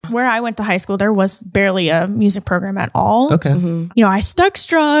where I went to high school, there was barely a music program at all. Okay. You know, I stuck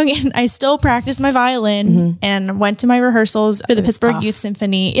strong and I still practiced my violin and went to my rehearsals for the Pittsburgh Youth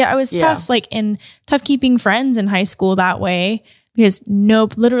Symphony. Yeah, it was tough, tough keeping friends in high school that way because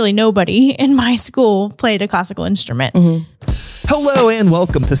literally nobody in my school played a classical instrument. Hello and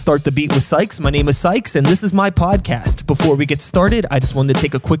welcome to Start the Beat with Sykes. My name is Sykes and this is my podcast. Before we get started, I just wanted to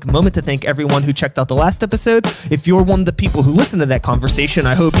take a quick moment to thank everyone who checked out the last episode. If you're one of the people who listened to that conversation,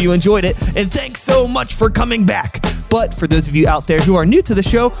 I hope you enjoyed it, and thanks so much for coming back. But for those of you out there who are new to the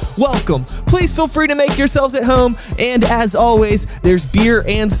show, welcome. Please feel free to make yourselves at home, and as always, there's beer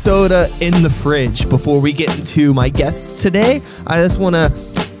and soda in the fridge. Before we get into my guests today, I just want to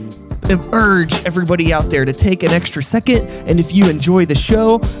urge everybody out there to take an extra second, and if you enjoy the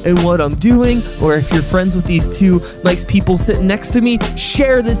show and what I'm doing, or if you're friends with these two nice people sitting next to me,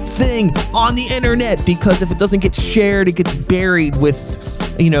 share this thing on the internet, because if it doesn't get shared, it gets buried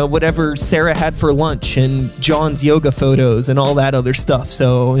with, you know, whatever Sarah had for lunch and John's yoga photos and all that other stuff.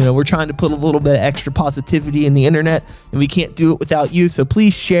 So, you know, we're trying to put a little bit of extra positivity in the internet, and we can't do it without you. So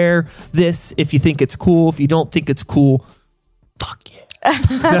please share this if you think it's cool. If you don't think it's cool, fuck yeah.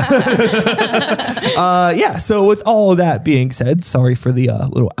 So with all that being said, sorry for the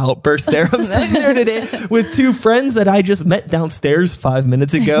little outburst there. I'm sitting there today with two friends that I just met downstairs 5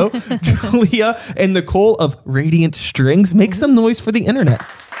 minutes ago, Julia and Nicole of Radiant Strings. Make some noise for the internet.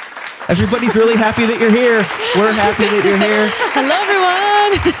 Everybody's really happy that you're here. We're happy that you're here. Hello,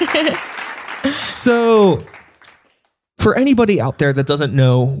 everyone. So, for anybody out there that doesn't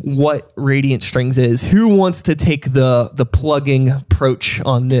know what Radiant Strings is, who wants to take the plugging approach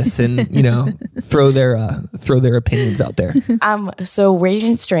on this and, you know, throw their opinions out there? So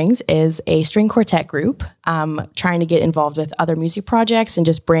Radiant Strings is a string quartet group trying to get involved with other music projects and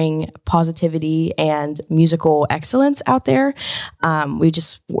just bring positivity and musical excellence out there.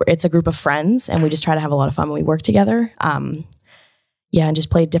 It's a group of friends, and we just try to have a lot of fun when we work together. And just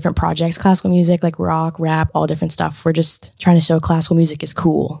play different projects, classical music, like rock, rap, all different stuff. We're just trying to show classical music is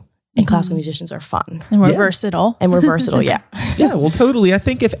cool and classical musicians are fun. And we're versatile. And we're versatile, yeah. Yeah, well, totally. I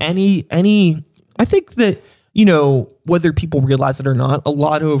think if I think that, you know, whether people realize it or not, a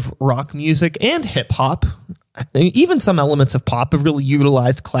lot of rock music and hip hop, even some elements of pop, have really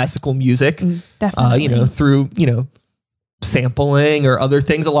utilized classical music, Definitely. you know, through, you know, sampling or other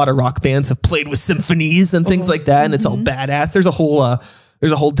things. A lot of rock bands have played with symphonies and things like that, and it's all badass. There's a whole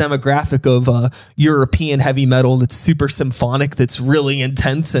demographic of European heavy metal that's super symphonic, that's really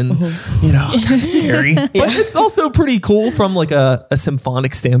intense and you know, kind of scary. But it's also pretty cool from like a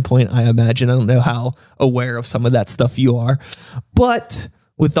symphonic standpoint, I imagine. I don't know how aware of some of that stuff you are, but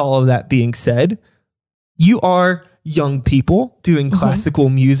with all of that being said, you are young people doing classical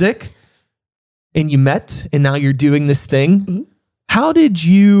music. And you met, and now you're doing this thing. How did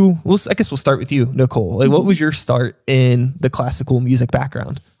you, I guess we'll start with you, Nicole. Like, what was your start in the classical music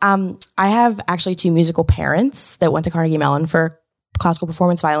background? I have actually two musical parents that went to Carnegie Mellon for classical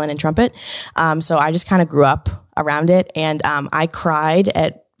performance, violin and trumpet. So I just kind of grew up around it, and I cried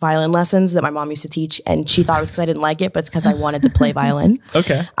at violin lessons that my mom used to teach, and she thought it was because I didn't like it, but it's because I wanted to play violin.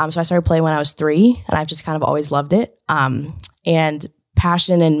 Okay. So I started playing when I was 3, and I've just kind of always loved it. And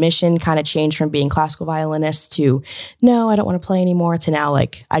passion and mission kind of changed from being classical violinist to, no, I don't want to play anymore, to now,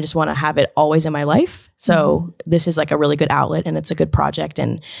 like, I just want to have it always in my life. So this is like a really good outlet, and it's a good project,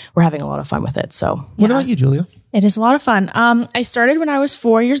 and we're having a lot of fun with it. So what about you, Julia? It is a lot of fun. I started when I was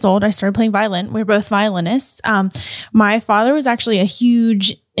 4 years old. I started playing violin. We were both violinists. My father was actually a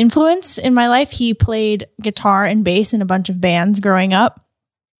huge influence in my life. He played guitar and bass in a bunch of bands growing up.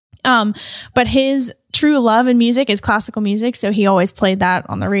 But his true love in music is classical music. So he always played that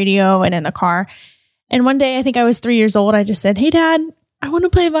on the radio and in the car. And one day, I think I was 3 years old, I just said, "Hey, Dad, I want to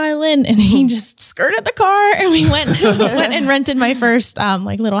play violin." And he just skirted the car, and we went and rented my first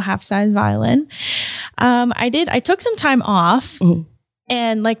little half-size violin. I took some time off,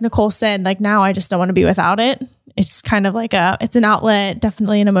 and like Nicole said, like, now I just don't want to be without it. It's kind of like it's an outlet,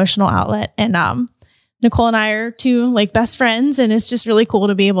 definitely an emotional outlet. And Nicole and I are two like best friends, and it's just really cool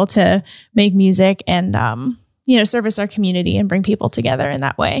to be able to make music and, service our community and bring people together in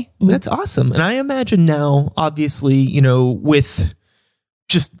that way. That's awesome. And I imagine now, obviously, you know, with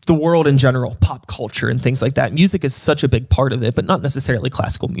just the world in general, pop culture and things like that, music is such a big part of it, but not necessarily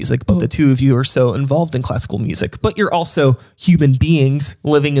classical music. But the two of you are so involved in classical music, but you're also human beings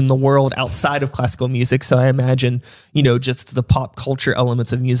living in the world outside of classical music. So I imagine, you know, just the pop culture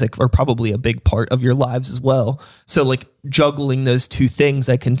elements of music are probably a big part of your lives as well. So like juggling those two things,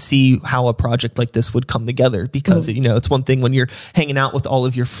 I can see how a project like this would come together, because, you know, it's one thing when you're hanging out with all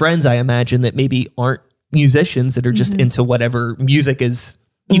of your friends, I imagine, that maybe aren't musicians, that are just into whatever music is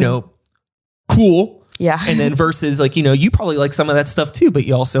you know, cool. Yeah. And then versus like, you know, you probably like some of that stuff too, but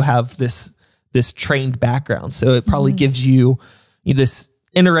you also have this trained background. So it probably gives you this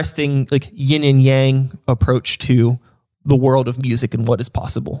interesting like yin and yang approach to the world of music and what is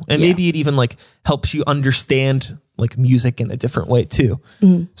possible. And maybe it even like helps you understand like music in a different way too.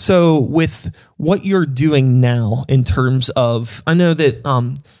 So with what you're doing now in terms of, I know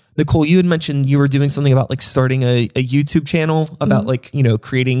that, Nicole, you had mentioned you were doing something about like starting a YouTube channel about like, you know,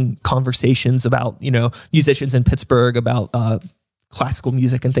 creating conversations about, you know, musicians in Pittsburgh about, classical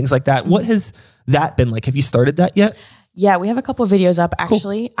music and things like that. What has that been like? Have you started that yet? Yeah, we have a couple of videos up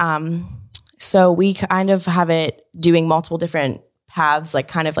actually. Cool. So we kind of have it doing multiple different paths, like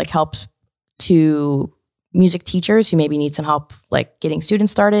kind of like help to music teachers who maybe need some help, like getting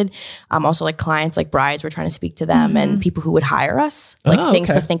students started. Also like clients, like brides, we're trying to speak to them and people who would hire us, like things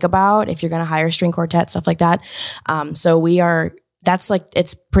to think about if you're going to hire a string quartet, stuff like that. So that's like,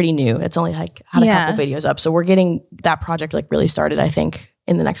 it's pretty new. It's only like had a couple videos up. So we're getting that project like really started, I think,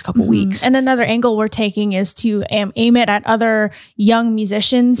 in the next couple weeks. And another angle we're taking is to aim it at other young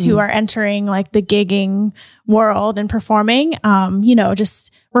musicians who are entering like the gigging world and performing, you know,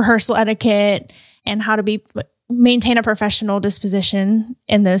 just rehearsal etiquette and how to maintain a professional disposition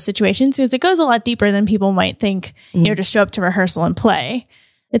in those situations, because it goes a lot deeper than people might think, you know, just show up to rehearsal and play.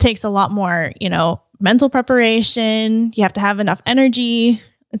 It takes a lot more, you know, mental preparation. You have to have enough energy.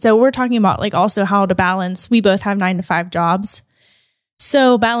 And so we're talking about like also how to balance. We both have 9-to-5 jobs.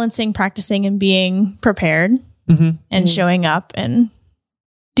 So balancing, practicing and being prepared and showing up and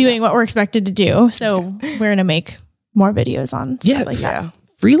doing what we're expected to do. So we're going to make more videos on stuff like that.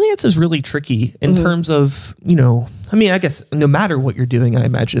 Freelance is really tricky in terms of, you know, I mean, I guess no matter what you're doing, I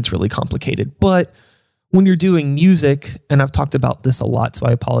imagine it's really complicated, but when you're doing music, and I've talked about this a lot, so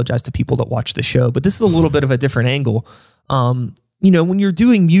I apologize to people that watch the show, but this is a little bit of a different angle. You know, when you're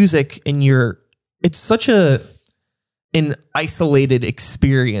doing music and it's such an isolated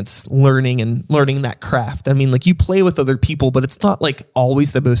experience learning that craft. I mean, like you play with other people, but it's not like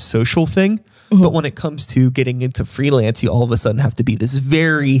always the most social thing. But when it comes to getting into freelance, you all of a sudden have to be this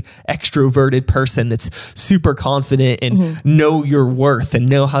very extroverted person that's super confident and know your worth and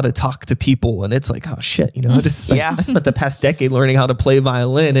know how to talk to people. And it's like, oh shit, you know, I spent the past decade learning how to play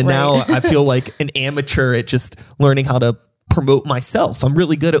violin. And now I feel like an amateur at just learning how to promote myself. I'm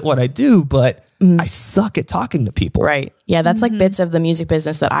really good at what I do, but I suck at talking to people. Right. Yeah. That's like bits of the music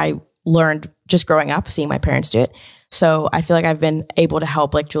business that I learned just growing up, seeing my parents do it. So I feel like I've been able to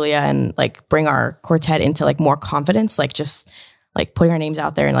help like Julia and like bring our quartet into like more confidence, like just like putting our names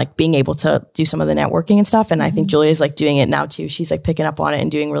out there and like being able to do some of the networking and stuff. And I think Julia's like doing it now too. She's like picking up on it and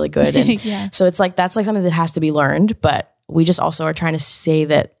doing really good. And so it's like, that's like something that has to be learned, but we just also are trying to say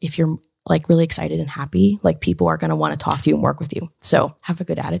that if you're like really excited and happy, like people are going to want to talk to you and work with you. So have a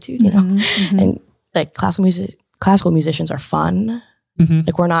good attitude, you know, and like classical musicians are fun.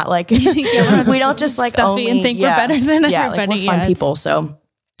 Like we're not like, we don't just like stuffy and think we're better than everybody. Like we're fun people. So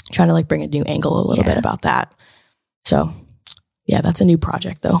trying to like bring a new angle a little bit about that. So yeah, that's a new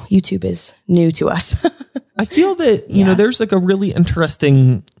project though. YouTube is new to us. I feel that, you know, there's like a really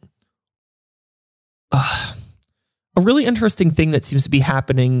interesting thing that seems to be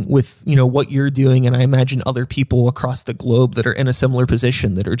happening with, you know, what you're doing. And I imagine other people across the globe that are in a similar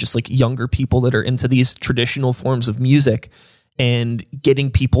position that are just like younger people that are into these traditional forms of music and getting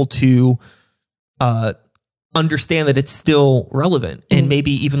people to understand that it's still relevant and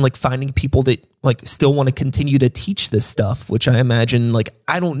maybe even like finding people that like still want to continue to teach this stuff, which I imagine, like,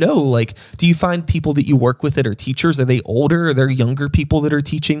 I don't know, like, do you find people that you work with that are teachers? Are they older? Are there younger people that are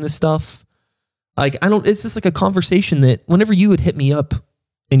teaching this stuff? Like, it's just like a conversation that whenever you would hit me up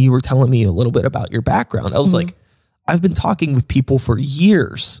and you were telling me a little bit about your background, I was like, I've been talking with people for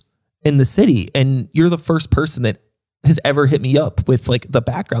years in the city and you're the first person that has ever hit me up with like the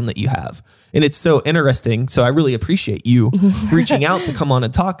background that you have. And it's so interesting. So I really appreciate you reaching out to come on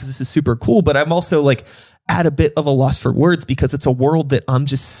and talk because this is super cool. But I'm also like at a bit of a loss for words because it's a world that I'm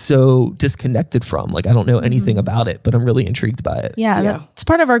just so disconnected from. Like I don't know anything about it, but I'm really intrigued by it. Yeah. That's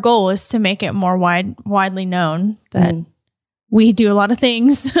part of our goal is to make it more widely known that we do a lot of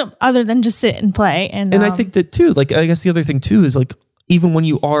things other than just sit and play. And I think that too, like, I guess the other thing too is like, even when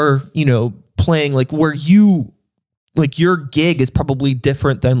you are, you know, playing like where you, like your gig is probably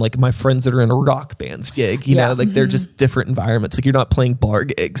different than like my friends that are in a rock band's gig, you know, like they're just different environments. Like you're not playing bar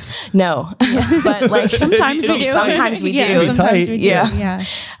gigs. No, but like sometimes we do. Sometimes we do. Sometimes we do. Yeah.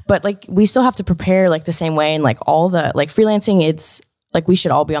 But like we still have to prepare like the same way and like all the like freelancing, it's like we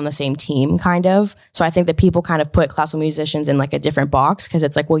should all be on the same team kind of. So I think that people kind of put classical musicians in like a different box because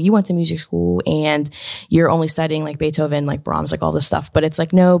it's like, well, you went to music school and you're only studying like Beethoven, like Brahms, like all this stuff. But it's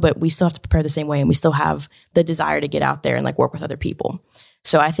like, no, but we still have to prepare the same way and we still have the desire to get out there and like work with other people.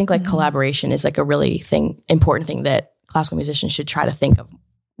 So I think like collaboration is like a really important thing that classical musicians should try to think of.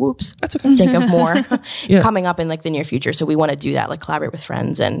 That's okay. Think of more coming up in like the near future. So we want to do that, like collaborate with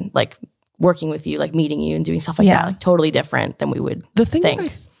friends and like working with you, like meeting you and doing stuff like that, like totally different than we would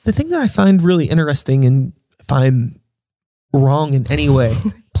think. The thing that I find really interesting, and if I'm wrong in any way,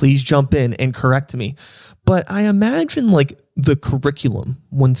 please jump in and correct me. But I imagine like the curriculum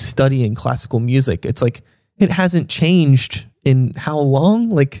when studying classical music, it's like, it hasn't changed in how long?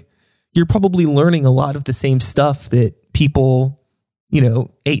 Like you're probably learning a lot of the same stuff that people,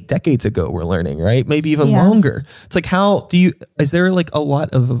 8 decades ago were learning, right? Maybe even longer. It's like, is there like a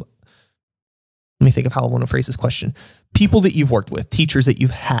lot of, let me think of how I want to phrase this question. People that you've worked with, teachers that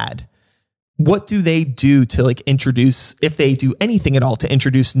you've had, what do they do to like introduce, if they do anything at all, to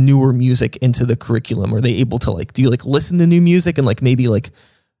introduce newer music into the curriculum? Are they able to like, do you like listen to new music and like maybe like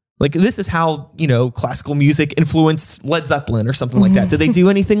this is how, classical music influenced Led Zeppelin or something like that? Did they do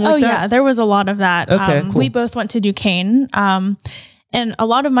anything like that? Oh yeah, there was a lot of that. Okay, cool. We both went to Duquesne. And a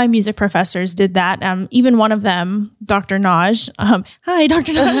lot of my music professors did that. Even one of them, Dr. Naj. Hi,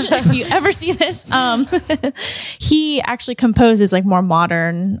 Dr. Naj. If you ever see this, he actually composes like more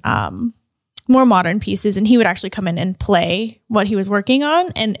modern pieces, and he would actually come in and play what he was working on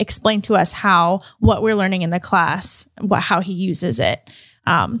and explain to us what we're learning in the class, how he uses it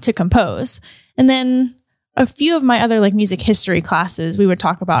to compose. And then a few of my other like music history classes, we would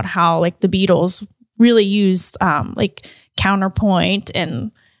talk about how like the Beatles really used like counterpoint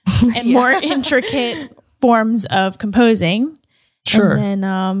and more intricate forms of composing. Sure. And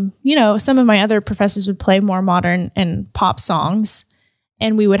then, some of my other professors would play more modern and pop songs,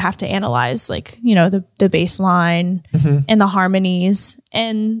 and we would have to analyze like, the bass line and the harmonies.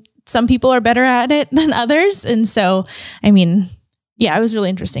 And some people are better at it than others. And so, I mean, it was really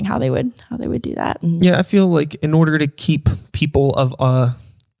interesting how they would do that. Yeah. I feel like in order to keep people of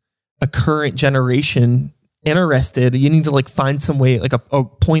a current generation interested, you need to like find some way, like a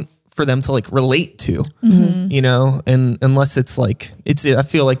point for them to like relate to, and unless it's like, I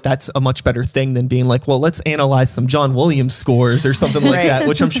feel like that's a much better thing than being like, well, let's analyze some John Williams scores or something like that,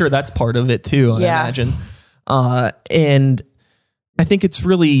 which I'm sure that's part of it too, I imagine. And I think it's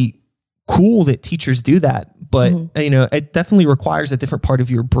really cool that teachers do that, but it definitely requires a different part of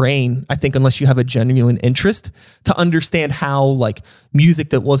your brain, I think, unless you have a genuine interest to understand how like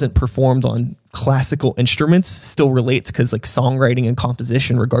music that wasn't performed on classical instruments still relates, because like songwriting and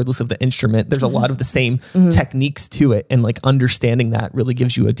composition, regardless of the instrument, there's a lot of the same techniques to it, and like understanding that really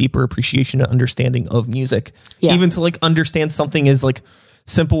gives you a deeper appreciation and understanding of music. Even to like understand something as like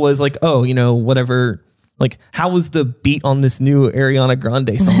simple as like, whatever, like how was the beat on this new Ariana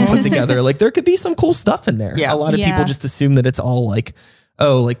Grande song put together? Like there could be some cool stuff in there. A lot of people just assume that it's all like,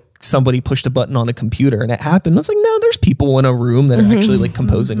 like somebody pushed a button on a computer and it happened. It's like, no, there's people in a room that are actually like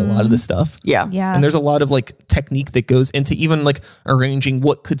composing a lot of this stuff. Yeah. And there's a lot of like technique that goes into even like arranging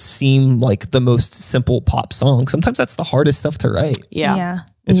what could seem like the most simple pop song. Sometimes that's the hardest stuff to write. Yeah.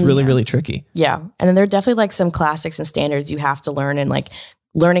 It's really, really tricky. Yeah. And then there are definitely like some classics and standards you have to learn, and like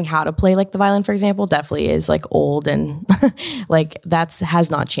learning how to play like the violin, for example, definitely is like old and like has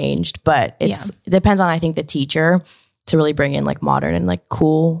not changed, but it depends on, I think, the teacher to really bring in like modern and like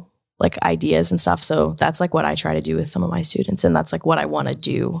cool like ideas and stuff. So that's like what I try to do with some of my students. And that's like what I want to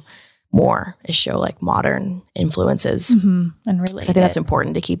do more, is show like modern influences. And relate. I think that's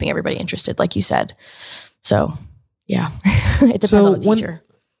important to keeping everybody interested, like you said. So yeah, it depends on the teacher.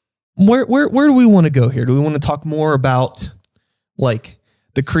 Where do we want to go here? Do we want to talk more about like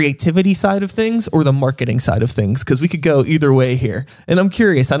the creativity side of things or the marketing side of things? Because we could go either way here. And I'm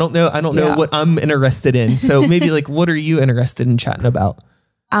curious. I don't know what I'm interested in. So maybe like, what are you interested in chatting about?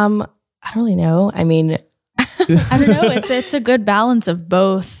 I don't really know. I mean, I don't know. It's a good balance of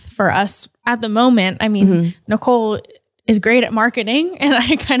both for us at the moment. I mean, Nicole is great at marketing, and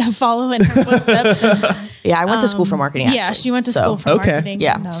I kind of follow in her footsteps. I went to school for marketing. Actually. Yeah, she went to school for marketing.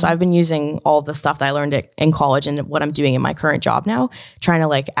 Yeah, so I've been using all the stuff that I learned in college and what I'm doing in my current job now, trying to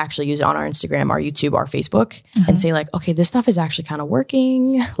like actually use it on our Instagram, our YouTube, our Facebook, and say like, okay, this stuff is actually kind of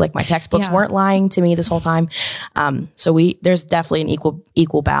working. Like my textbooks weren't lying to me this whole time. So there's definitely an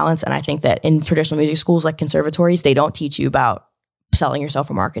equal balance, and I think that in traditional music schools like conservatories, they don't teach you about selling yourself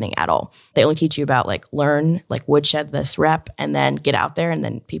or marketing at all. They only teach you about like learn, like woodshed this rep, and then get out there, and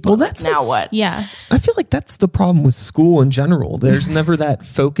then people. Well, that's now what? Yeah, I feel like that's the problem with school in general. There's never that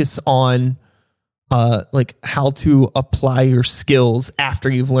focus on like how to apply your skills after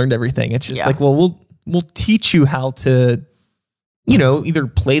you've learned everything. It's just like, well, we'll teach you how to, you know, either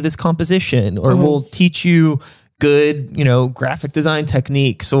play this composition or we'll teach you good, you know, graphic design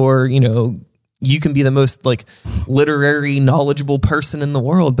techniques, or, you know, you can be the most like literary knowledgeable person in the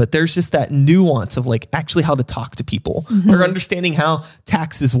world, but there's just that nuance of like actually how to talk to people or understanding how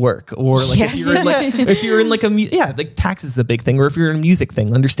taxes work, or like if you're in like like taxes is a big thing, or if you're in a music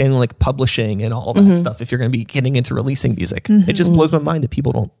thing, understanding like publishing and all that stuff. If you're going to be getting into releasing music, it just blows my mind that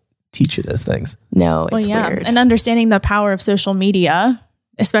people don't teach you those things. No, it's weird. And understanding the power of social media,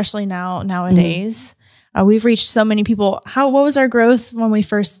 especially nowadays. We've reached so many people. What was our growth when we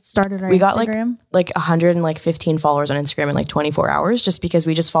first started our Instagram? We got like 115 followers on Instagram in like 24 hours, just because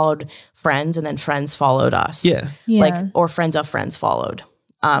we just followed friends and then friends followed us. Yeah. Like, or friends of friends followed.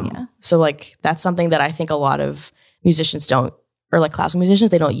 So like, that's something that I think a lot of musicians don't, or like classical musicians,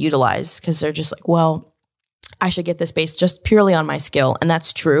 they don't utilize, because they're just like, well, I should get this based just purely on my skill. And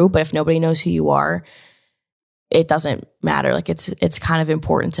that's true. But if nobody knows who you are, it doesn't matter. Like it's kind of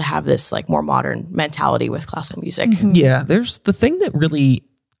important to have this like more modern mentality with classical music. Yeah. There's the thing that really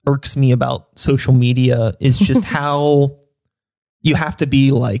irks me about social media is just how you have to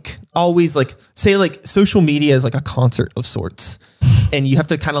be like, always like, say like social media is like a concert of sorts, and you have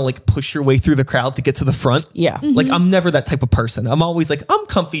to kind of like push your way through the crowd to get to the front. Yeah. Like I'm never that type of person. I'm always like, I'm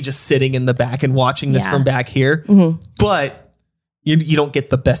comfy just sitting in the back and watching this from back here. But you don't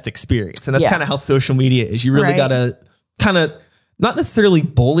get the best experience. And that's kind of how social media is. You really got to kind of not necessarily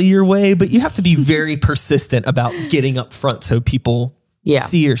bully your way, but you have to be very persistent about getting up front so people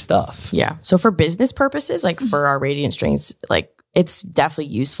see your stuff. Yeah. So for business purposes, like for our Radiant Strings, like it's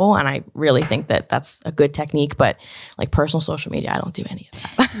definitely useful. And I really think that that's a good technique, but like personal social media, I don't do any of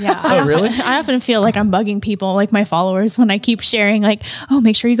that. Yeah. Really? I often feel like I'm bugging people, like my followers, when I keep sharing like, oh,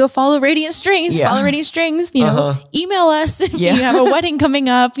 make sure you go follow Radiant Strings, follow Radiant Strings, you know, email us if you have a wedding coming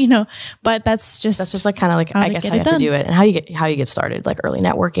up, you know, but that's just like kind of like, I guess how you have to do it, and how you get started, like early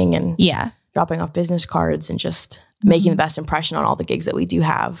networking and dropping off business cards and just making the best impression on all the gigs that we do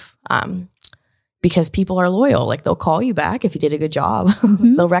have. Because people are loyal. Like they'll call you back if you did a good job.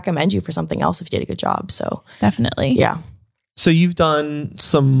 They'll recommend you for something else if you did a good job. So definitely. Yeah. So you've done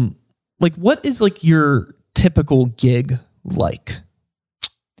some, like, what is like your typical gig like?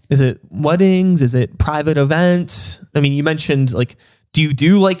 Is it weddings? Is it private events? I mean, you mentioned like, do you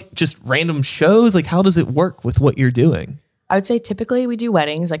do like just random shows? Like, how does it work with what you're doing? I would say typically we do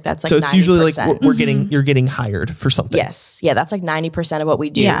weddings. Like that's like, so it's 90%. usually like you're getting hired for something. Yes. Yeah. That's like 90% of what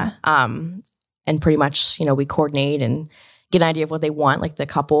we do. Yeah. And pretty much, you know, we coordinate and get an idea of what they want, like the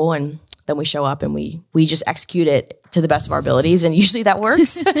couple, and then we show up and we just execute it to the best of our abilities. And usually that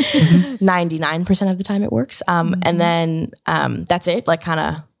works. 99% of the time it works. And then that's it. Like kind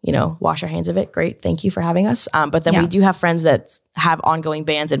of, you know, wash our hands of it. Great. Thank you for having us. But then we do have friends that have ongoing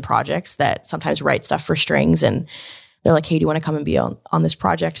bands and projects that sometimes write stuff for strings, and they're like, hey, do you want to come and be on this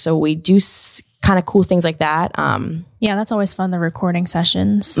project? So we do kind of cool things like that. Yeah, that's always fun. The recording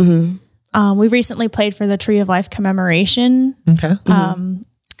sessions. We recently played for the Tree of Life commemoration. Okay.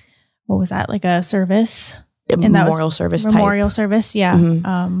 What was that? Like a service? Memorial service. Yeah.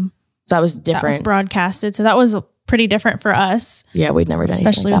 That was different. That was broadcasted. So that was pretty different for us. Yeah. We'd never done anything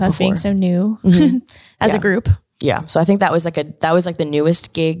especially like that with us before. being so new as a group. Yeah. So I think that was like the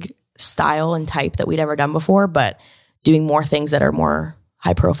newest gig style and type that we'd ever done before, but doing more things that are more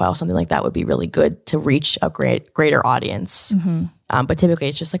high profile, something like that would be really good to reach a greater audience. But typically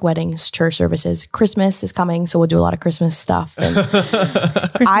it's just like weddings, church services. Christmas is coming, so we'll do a lot of Christmas stuff. And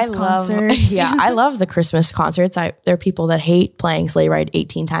Christmas concerts. I love the Christmas concerts. There are people that hate playing Sleigh Ride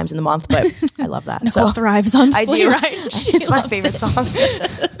 18 times in the month, but I love that. Nicole thrives on I Sleigh do. Ride. It's my favorite song.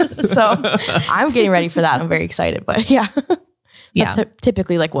 So I'm getting ready for that. I'm very excited, but that's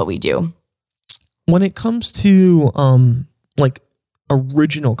typically like what we do. When it comes to like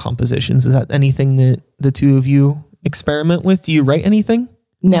original compositions, is that anything that the two of you experiment with? Do you write anything?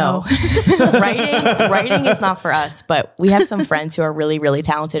 No. Writing is not for us, but we have some friends who are really, really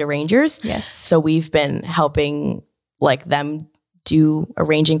talented arrangers. Yes. So we've been helping like them do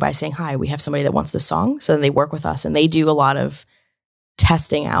arranging by saying, hi, we have somebody that wants this song. So then they work with us and they do a lot of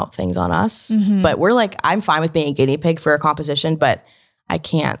testing out things on us. But we're like, I'm fine with being a guinea pig for a composition, but I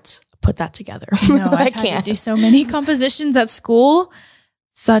can't put that together. No, I can't do so many compositions at school.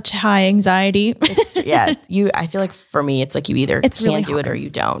 Such high anxiety. I feel like for me, it's like you either can't really do it or you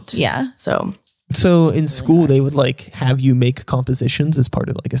don't. Yeah. So in school, they would like have you make compositions as part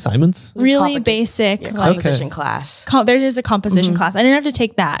of like assignments? Really basic. Composition class. There is a composition class. I didn't have to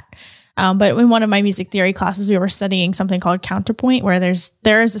take that. But in one of my music theory classes, we were studying something called counterpoint, where there's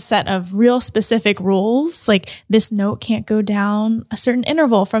a set of real specific rules, like this note can't go down a certain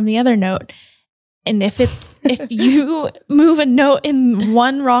interval from the other note. And if you move a note in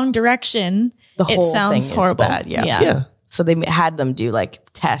one wrong direction, The whole it sounds thing horrible. is bad. Yeah. Yeah. So they had them do like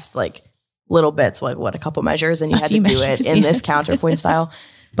tests, like little bits, like what, a couple measures, and you A had to few do it measures, in yeah. this counterpoint style.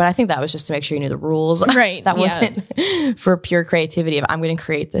 But I think that was just to make sure you knew the rules. Right, That yeah. wasn't for pure creativity of I'm going to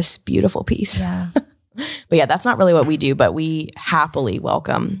create this beautiful piece. Yeah. But yeah, that's not really what we do, but we happily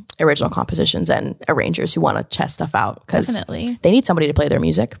welcome original compositions and arrangers who want to test stuff out because Definitely. they need somebody to play their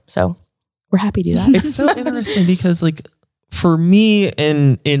music. So we're happy to do that. It's so interesting because like for me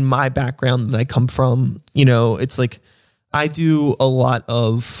and in my background that I come from, you know, it's like I do a lot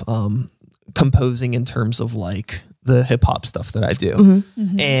of composing in terms of like the hip hop stuff that I do.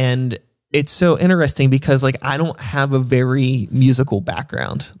 Mm-hmm. And it's so interesting because like I don't have a very musical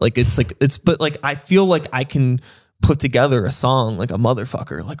background. Like but like I feel like I can put together a song like a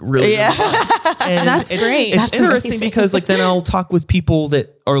motherfucker, like really Yeah. good. And That's great. It's That's interesting amazing. because like then I'll talk with people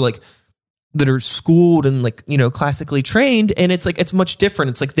that are like that are schooled and like, you know, classically trained. And it's like, it's much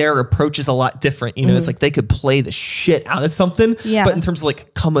different. It's like their approach is a lot different. You know, it's like they could play the shit out of something, Yeah. but in terms of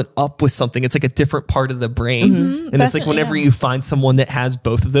like coming up with something, it's like a different part of the brain. And it's like Definitely, whenever yeah. you find someone that has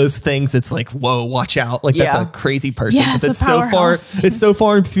both of those things, it's like, whoa, watch out. Like Yeah. that's a crazy person. Yeah, But it's it's a so far, powerhouse. it's so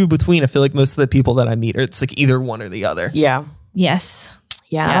far and few between. I feel like most of the people that I meet are, it's like either one or the other. Yeah. Yes.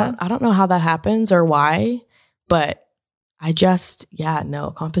 Yeah. Yeah. I don't know how that happens or why, but I just, no,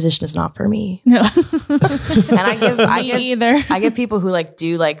 composition is not for me. No. And Me either. I give people who like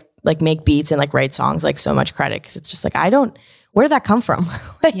do like make beats and like write songs like so much credit because it's just like where did that come from?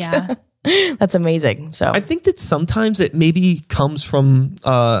 Like, Yeah. that's amazing. So I think that sometimes it maybe comes from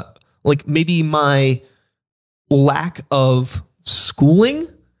like maybe my lack of schooling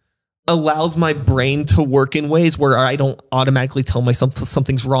allows my brain to work in ways where I don't automatically tell myself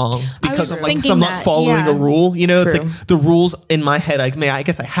something's wrong because just I'm like, 'cause thinking I'm not that, following yeah. a rule. You know, it's True. like the rules in my head. I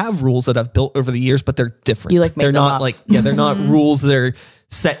guess I have rules that I've built over the years, but they're different. You, like, make they're them not up. like, they're not rules that are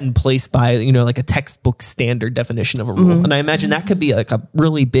set in place by, you know, like a textbook standard definition of a rule. And I imagine that could be like a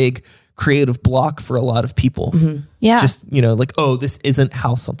really big creative block for a lot of people. Yeah. Just, you know, like, oh, this isn't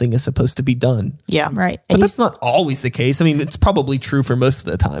how something is supposed to be done. yeah. Right. But And you, that's not always the case. I mean, it's probably true for most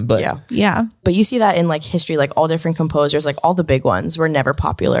of the time, but yeah. Yeah. But you see that in like history, like all different composers, like all the big ones were never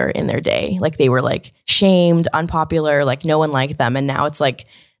popular in their day. Like they were like shamed, unpopular, like no one liked them. And now it's like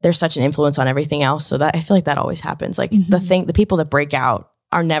there's such an influence on everything else. So that I feel like that always happens. Like the people that break out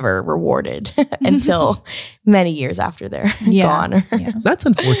are never rewarded until many years after they're Yeah. gone. Yeah. that's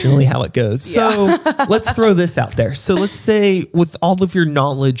unfortunately how it goes. So let's throw this out there. So let's say with all of your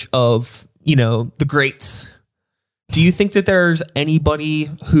knowledge of, you know, the greats, do you think that there's anybody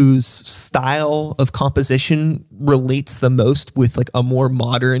whose style of composition relates the most with like a more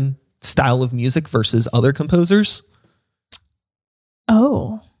modern style of music versus other composers?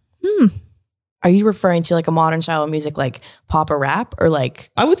 Oh. Are you referring to like a modern style of music, like pop or rap, or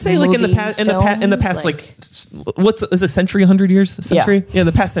like I would say like in the movie, past, in the past, films? like what's is a century, 100 years, a century? Yeah,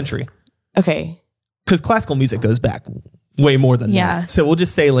 the past century. Okay, Because classical music goes back way more than Yeah. that. So we'll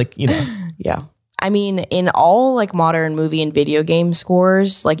just say like, you know, yeah. I mean, in all like modern movie and video game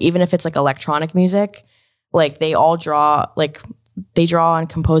scores, like even if it's like electronic music, like they all draw on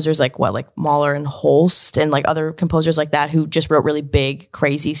composers like Mahler and Holst and like other composers like that who just wrote really big,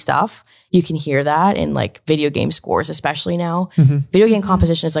 crazy stuff. You can hear that in like video game scores, especially now. Video game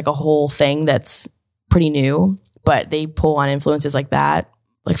composition is like a whole thing that's pretty new, but they pull on influences like that,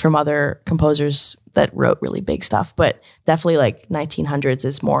 like from other composers that wrote really big stuff. But definitely like 1900s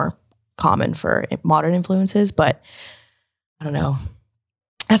is more common for modern influences, but I don't know.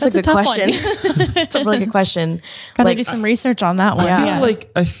 That's a good tough question. one. It's a really good question. Gotta Like, do some research on that one. Yeah.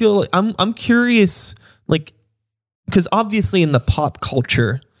 I feel like I'm curious, like, because obviously in the pop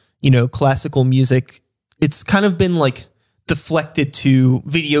culture, you know, classical music, it's kind of been like deflected to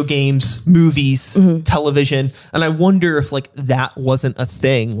video games, movies, television. And I wonder if like that wasn't a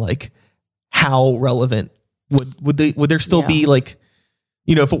thing, like how relevant would there still Yeah. be like,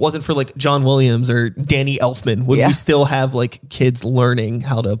 you know, if it wasn't for like John Williams or Danny Elfman, would Yeah. we still have like kids learning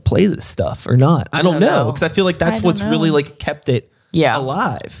how to play this stuff or not? I don't don't know. know. Because I feel like that's I don't what's really know. like kept it Yeah.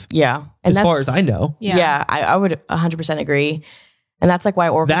 alive, Yeah. And as far that's- as I know. Yeah, I would 100% agree. And that's like why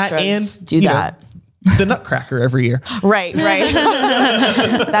orchestras and, do you know, that. The Nutcracker every year. Right.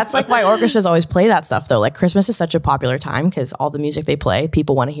 That's like why orchestras always play that stuff though. Like Christmas is such a popular time because all the music they play,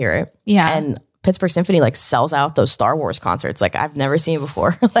 people want to hear it. Yeah. And Pittsburgh Symphony like sells out those Star Wars concerts like I've never seen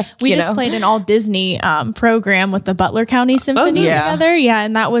before. Like We just played an all Disney program with the Butler County Symphony together. Yeah,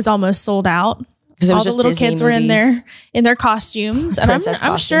 and that was almost sold out. Because all the little Disney kids movies. were in their costumes, and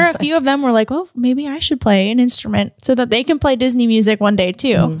I'm sure a few of them were like, "Well, maybe I should play an instrument so that they can play Disney music one day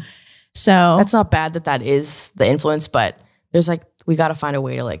too." So that's not bad that is the influence, but there's like we got to find a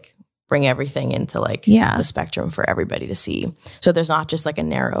way to like bring everything into like the spectrum for everybody to see. So there's not just like a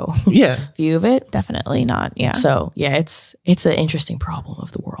narrow view of it. Definitely not. Yeah. So yeah, it's an interesting problem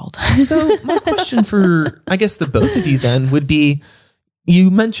of the world. So my question for, I guess, the both of you then would be,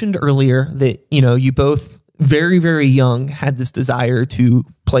 you mentioned earlier that, you both very, very young had this desire to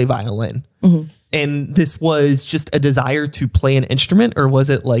play violin. Mm-hmm. And this was just a desire to play an instrument, or was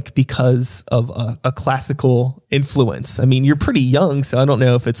it like because of a classical influence? I mean, you're pretty young, so I don't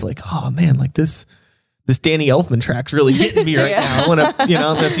know if it's like, oh man, like this Danny Elfman track's really getting me right now. I want to, I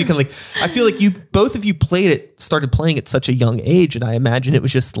don't know if you can like, I feel like both of you started playing at such a young age. And I imagine it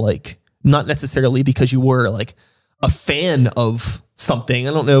was just like, not necessarily because you were like a fan of something.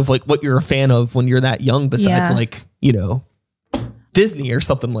 I don't know if like what you're a fan of when you're that young, besides like, Disney or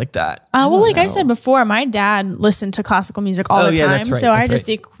something like that. I said before, my dad listened to classical music all the time. That's right, so I just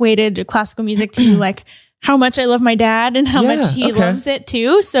equated classical music to like how much I love my dad and how much he loves it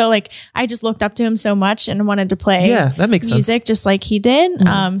too. So like I just looked up to him so much and wanted to play that makes music sense. Just like he did.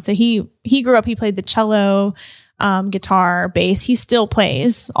 Mm-hmm. So he grew up, he played the cello, guitar, bass. He still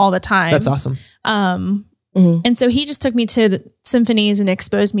plays all the time. That's awesome. And so he just took me to the symphonies and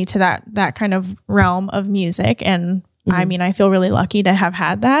exposed me to that kind of realm of music. And I mean, I feel really lucky to have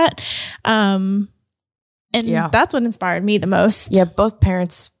had that. And that's what inspired me the most. Yeah. Both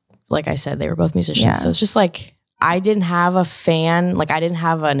parents, like I said, they were both musicians. Yeah. So it's just like, I didn't have a fan, like I didn't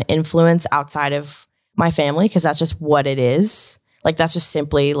have an influence outside of my family, because that's just what it is. Like, that's just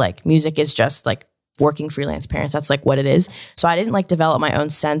simply like music is just like working freelance parents. That's like what it is. So I didn't like develop my own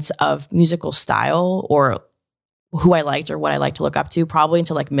sense of musical style or who I liked or what I liked to look up to probably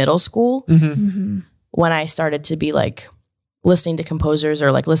until like middle school. Mm-hmm. Mm-hmm. When I started to be like listening to composers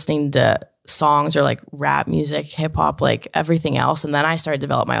or like listening to songs or like rap music, hip hop, like everything else. And then I started to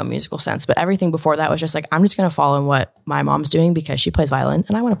develop my own musical sense. But everything before that was just like, I'm just going to follow what my mom's doing because she plays violin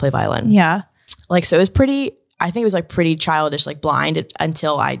and I want to play violin. Yeah. Like, so it was I think it was like pretty childish, like blind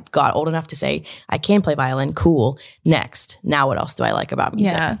until I got old enough to say, I can play violin. Cool. Next. Now what else do I like about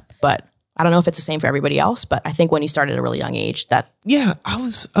music? Yeah. But I don't know if it's the same for everybody else, but I think when you start at a really young age that. Yeah, I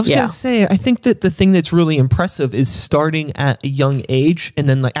was going to say, I think that the thing that's really impressive is starting at a young age and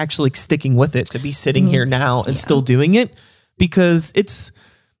then like actually sticking with it to be sitting here now and still doing it, because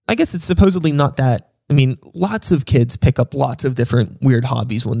I guess it's supposedly not that. I mean, lots of kids pick up lots of different weird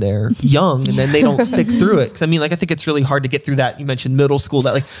hobbies when they're young and then they don't stick through it. Cause I mean, like, I think it's really hard to get through that. You mentioned middle school,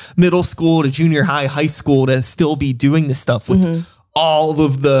 that like middle school to junior high, high school to still be doing this stuff with all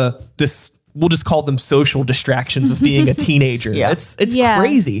of we'll just call them social distractions of being a teenager. It's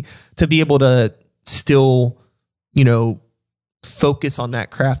crazy to be able to still, focus on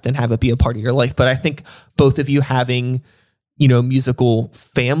that craft and have it be a part of your life. But I think both of you having, musical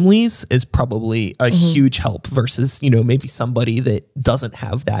families is probably a huge help versus, maybe somebody that doesn't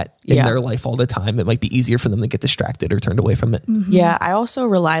have that in their life all the time. It might be easier for them to get distracted or turned away from it. Mm-hmm. Yeah. I also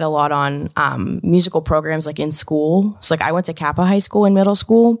relied a lot on musical programs like in school. So like I went to Kappa High School in middle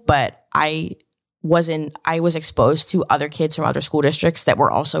school, but I was exposed to other kids from other school districts that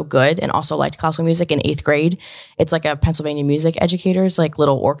were also good and also liked classical music in 8th grade. It's like a Pennsylvania music educators, like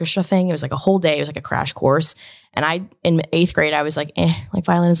little orchestra thing. It was like a whole day. It was like a crash course. And in 8th grade, I was like, like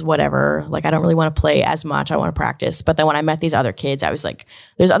violin is whatever. Like, I don't really want to play as much. I want to practice. But then when I met these other kids, I was like,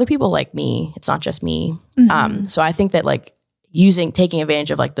 there's other people like me. It's not just me. Mm-hmm. So I think that like taking advantage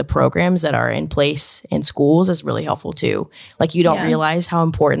of like the programs that are in place in schools is really helpful too. Like you don't realize how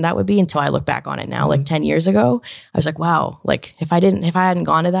important that would be until I look back on it now. Like 10 years ago, I was like, wow, like if I hadn't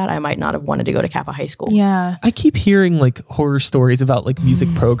gone to that, I might not have wanted to go to Kappa High School. Yeah. I keep hearing like horror stories about like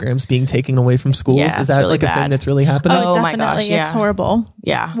music programs being taken away from schools. Is that really like bad. A thing that's really happening? Oh my gosh. Yeah. It's horrible.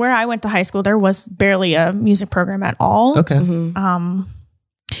 Yeah. Where I went to high school, there was barely a music program at all. Okay. Mm-hmm.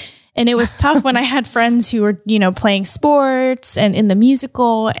 And it was tough when I had friends who were, playing sports and in the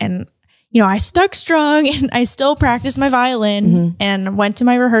musical, and, I stuck strong and I still practiced my violin and went to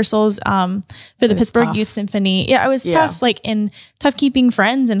my rehearsals for the Pittsburgh Youth Symphony. Yeah, it was tough, tough keeping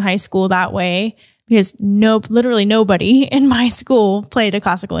friends in high school that way, because literally nobody in my school played a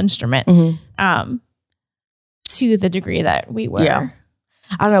classical instrument to the degree that we were. Yeah.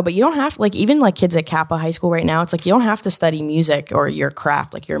 I don't know, but you don't have to, like, even like kids at Kappa High School right now, it's like you don't have to study music or your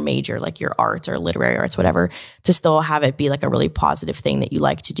craft, like your major, like your arts or literary arts, whatever, to still have it be like a really positive thing that you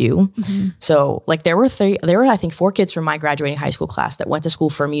like to do. So like there were I think 4 kids from my graduating high school class that went to school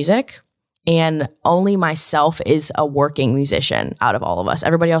for music, and only myself is a working musician out of all of us.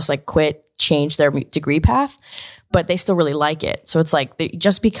 Everybody else like quit, changed their degree path, but they still really like it. So it's like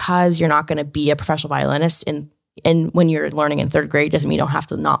just because you're not going to be a professional violinist and when you're learning in 3rd grade doesn't mean you don't have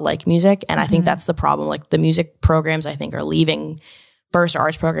to not like music. And I think that's the problem. Like the music programs, I think, are leaving first,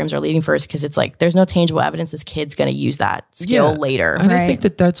 arts programs are leaving first, because it's like there's no tangible evidence this kid's going to use that skill later. And I think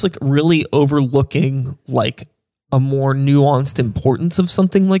that that's like really overlooking like a more nuanced importance of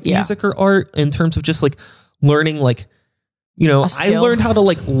something like music or art in terms of just like learning, like, you know, I learned how to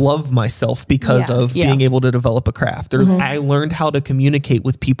like love myself because of being able to develop a craft, or I learned how to communicate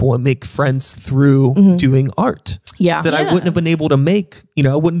with people and make friends through doing art. That I wouldn't have been able to make, you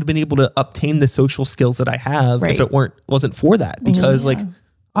know, I wouldn't have been able to obtain the social skills that I have if it wasn't for that, because like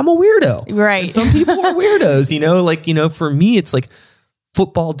I'm a weirdo. Right. And some people are weirdos, you know, like, you know, for me, it's like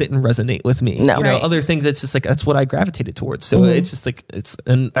football didn't resonate with me. No. You know, other things, it's just like, that's what I gravitated towards. So it's just like,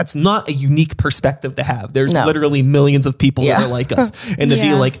 and that's not a unique perspective to have. There's literally millions of people that are like us. And to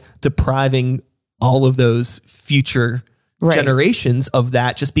be like depriving all of those future generations of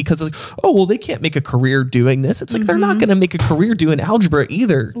that just because it's like, oh, well, they can't make a career doing this. It's like, they're not going to make a career doing algebra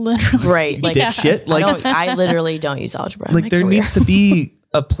either. Literally. Right. Like dipshit. Like I literally don't use algebra. Like there needs to be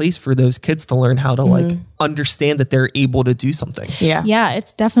a place for those kids to learn how to like understand that they're able to do something. Yeah.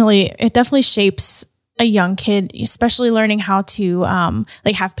 It definitely shapes a young kid, especially learning how to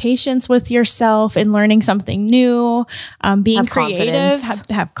like have patience with yourself and learning something new, being have creative,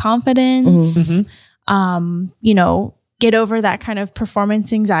 confidence. have confidence, you know, get over that kind of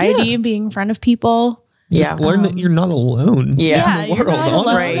performance anxiety, being in front of people. Just learn that you're not alone in the world. You're not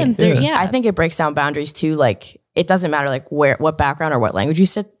alone. Right. And I think it breaks down boundaries too. Like it doesn't matter like what background or what language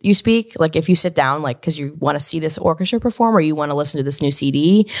you speak. Like if you sit down, like because you want to see this orchestra perform, or you want to listen to this new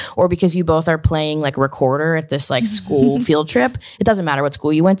CD, or because you both are playing like recorder at this like school field trip, it doesn't matter what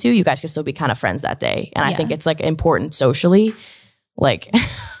school you went to. You guys can still be kind of friends that day. And I think it's like important socially. Like,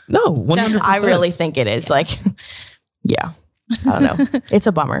 no, 100%. I really think it is like, I don't know. It's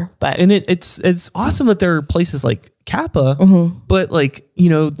a bummer, but it's awesome that there are places like Kappa, but like, you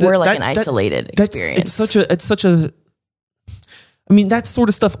know, we're like an isolated experience. It's such a, I mean, that sort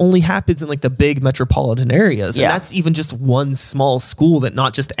of stuff only happens in like the big metropolitan areas. And that's even just one small school that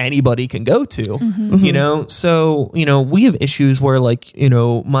not just anybody can go to, you know? So, you know, we have issues where like, you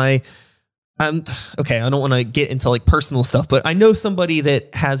know, okay, I don't want to get into like personal stuff, but I know somebody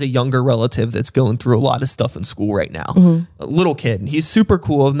that has a younger relative that's going through a lot of stuff in school right now. A little kid. He's super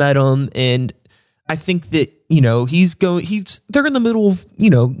cool. I've met him, and I think that, you know, they're in the middle of, you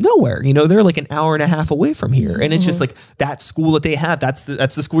know, nowhere. You know, they're like an hour and a half away from here. And it's just like that school that they have, that's the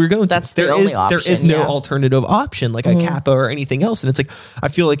school you're going to. That's the only option. There is no alternative option like a Kappa or anything else. And it's like, I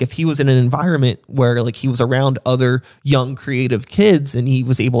feel like if he was in an environment where like he was around other young creative kids and he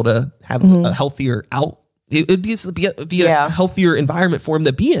was able to have a healthier it'd be a healthier environment for him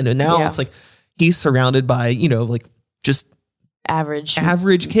to be in. And now it's like he's surrounded by, you know, like just average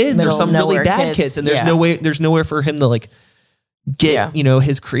kids or some really bad kids, and there's nowhere for him to like get you know,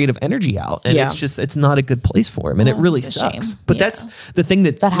 his creative energy out, and it's not a good place for him, and it really sucks. But that's the thing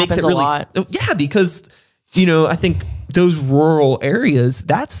that makes it really lot. Because you know, I think those rural areas,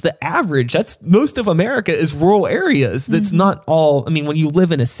 that's the average. That's most of America is rural areas. That's not all. I mean, when you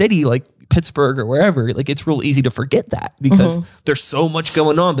live in a city like Pittsburgh or wherever, like it's real easy to forget that because there's so much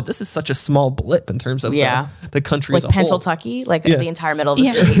going on, but this is such a small blip in terms of the country like as a whole. Pennsylvania, like the entire middle of the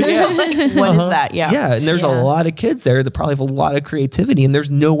city. Like, what is that? Yeah. And there's a lot of kids there that probably have a lot of creativity, and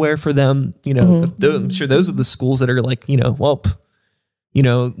there's nowhere for them, you know, I'm sure those are the schools that are like, you know, well, you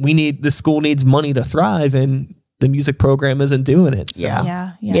know, the school needs money to thrive, and the music program isn't doing it. So.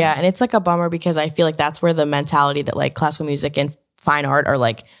 Yeah. And it's like a bummer because I feel like that's where the mentality that like classical music and fine art are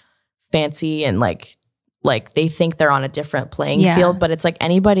like fancy and like they think they're on a different playing field, but it's like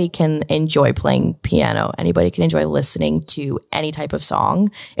anybody can enjoy playing piano. Anybody can enjoy listening to any type of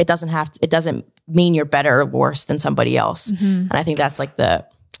song. It doesn't mean you're better or worse than somebody else. And I think that's like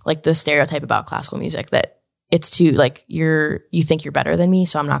the stereotype about classical music, that it's too like you think you're better than me,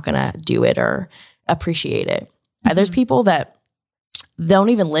 so I'm not gonna do it or appreciate it. There's people that don't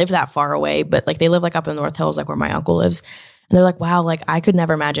even live that far away, but like they live like up in the North Hills, like where my uncle lives. And they're like, wow, like I could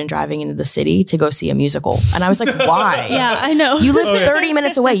never imagine driving into the city to go see a musical. And I was like, why? Yeah, I know. You live 30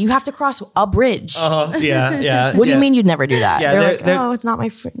 minutes away. You have to cross a bridge. Yeah. What do you mean you'd never do that? Yeah, they're they're- like, oh, it's not my,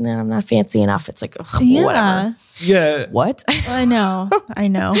 no, I'm not fancy enough. It's like, ugh, Yeah. whatever. Yeah. What? I know.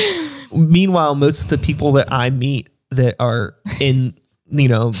 Meanwhile, most of the people that I meet that are in,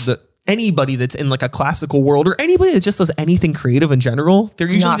 anybody that's in like a classical world or anybody that just does anything creative in general, they're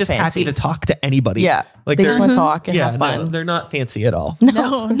usually Not just fancy. happy to talk to anybody. Yeah. Like They just they're- want to talk and yeah, have fun. no, they're not fancy at all.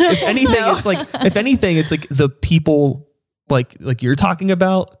 No. If anything, it's like the people like you're talking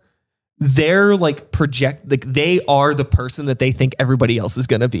about, they're like they are the person that they think everybody else is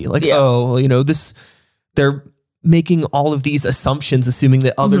going to be. Like, they're making all of these assumptions, assuming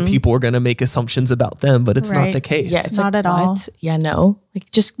that other people are going to make assumptions about them, but it's not Right. the case. Yeah, it's Not like, at all. what? Yeah, no.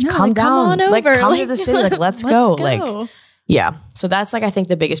 Like, just No, calm like, down. come on Like, over. come to Like, the city. Like, let's go. Like, go. yeah. So that's like, I think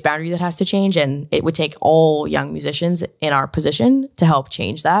the biggest boundary that has to change. And it would take all young musicians in our position to help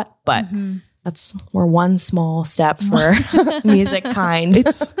change that. But we're one small step for music kind.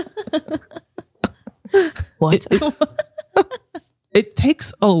 It's What? it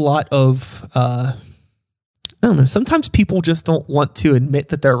takes a lot of I don't know, sometimes people just don't want to admit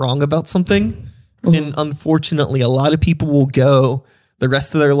that they're wrong about something. And unfortunately, a lot of people will go the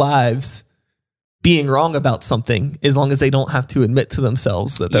rest of their lives being wrong about something as long as they don't have to admit to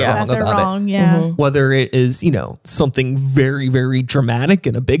themselves that they're Yeah. wrong That they're about wrong. it. Yeah. Whether it is, something very, very dramatic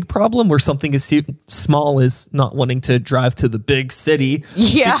and a big problem, or something as small as not wanting to drive to the big city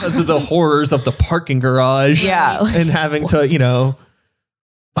Yeah. because of the horrors of the parking garage. Yeah. And having to,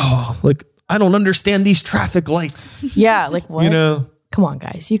 like, I don't understand these traffic lights, Yeah. Like, what? Come on,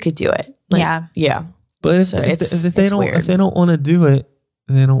 guys. You could do it. Like, Yeah. Yeah. But if, So if it's they weird. don't want to do it,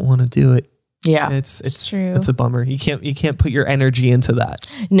 they don't want to do it. Yeah. It's true. It's a bummer. You can't put your energy into that.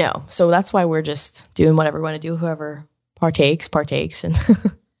 No. So that's why we're just doing whatever we want to do. Whoever partakes. And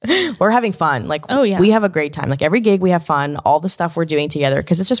we're having fun. Like, Oh, yeah. we have a great time. Like, every gig we have fun, all the stuff we're doing together.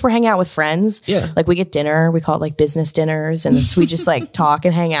 Cause it's just, we're hanging out with friends. Yeah. Like, we get dinner, we call it like business dinners. And we just like talk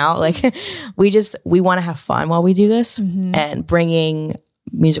and hang out. Like, we want to have fun while we do this, and bringing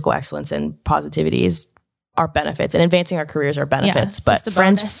musical excellence and positivity is our benefits, and advancing our careers are benefits. But just a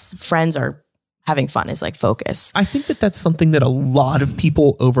bonus. friends are having fun is like focus. I think that that's something that a lot of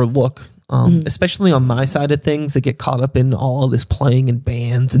people overlook, especially on my side of things. They get caught up in all this playing in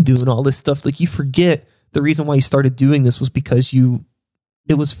bands and doing all this stuff. Like, you forget the reason why you started doing this was because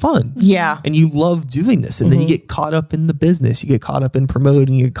it was fun. Yeah. And you love doing this. And then you get caught up in the business. You get caught up in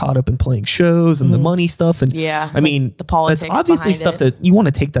promoting. You get caught up in playing shows and the money stuff. And Yeah. I mean, the politics that's obviously behind stuff it. that you want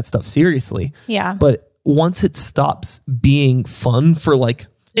to take that stuff seriously. Yeah. But once it stops being fun for like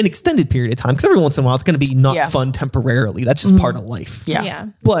an extended period of time, because every once in a while it's going to be not Yeah. fun temporarily. That's just part of life. Yeah. Yeah.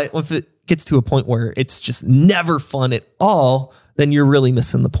 But if it gets to a point where it's just never fun at all, then you're really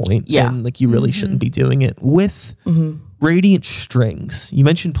missing the point. Yeah. And like, you really shouldn't be doing it. With Radiant Strings, you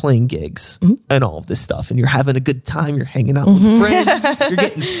mentioned playing gigs and all of this stuff, and you're having a good time. You're hanging out with friends. You're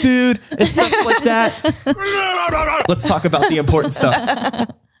getting food and stuff like that. Let's talk about the important stuff.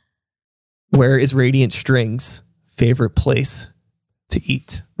 Where is Radiant Strings' favorite place to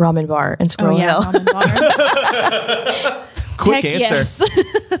eat? Ramen bar and Oh Squirrel yeah. Hill. Ramen bar. Quick Heck answer.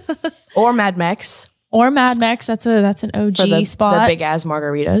 yes. Or Mad Mex Or Mad Max. That's an OG for the spot. big ass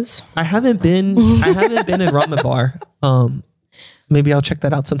margaritas. I haven't been in Ramen Bar. Maybe I'll check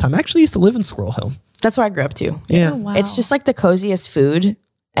that out sometime. I actually used to live in Squirrel Hill. That's where I grew up too. Yeah. Oh, wow. It's just like the coziest food,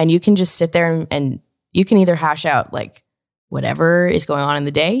 and you can just sit there and you can either hash out like whatever is going on in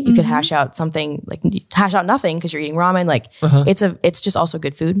the day. You could hash out something, like hash out nothing because you're eating ramen. Like, it's just also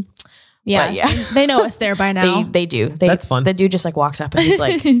good food. yeah. but yeah. They know us there by now. They do. That's fun. The dude just like walks up and he's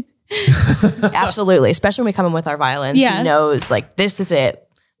like, absolutely. Especially when we come in with our violins, Yeah. he knows like this is it.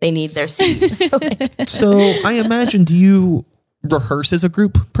 They need their seat. So I imagine, do you rehearse as a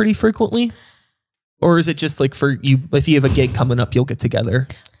group pretty frequently? Or is it just like for you, if you have a gig coming up, you'll get together?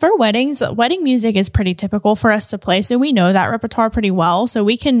 For weddings, wedding music is pretty typical for us to play. So we know that repertoire pretty well. So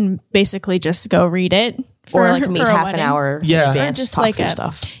we can basically just go read it. Or like meet for a half an wedding. hour Yeah. in Or advance, just talk like through a-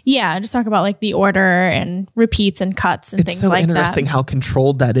 stuff. Yeah, just talk about like the order and repeats and cuts and It's things so like interesting that. how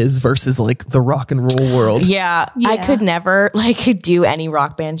controlled that is versus like the rock and roll world. Yeah, I Yeah. could never like do any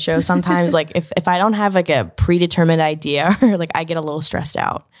rock band show. Sometimes like if I don't have like a predetermined idea, or like I get a little stressed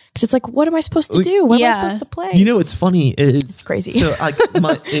out because it's like, what am I supposed to do? What am Yeah. I supposed to play? You know what's funny is it's crazy. So like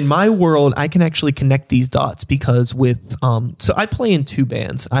in my world, I can actually connect these dots because with so I play in two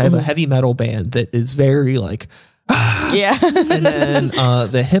bands. I have a heavy metal band that is very like Yeah. And then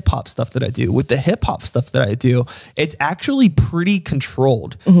the hip hop stuff that I do. With the hip hop stuff that I do, it's actually pretty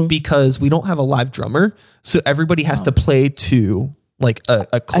controlled because we don't have a live drummer. So everybody has to play to like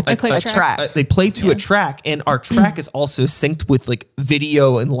a track. They play to a track, and our track is also synced with like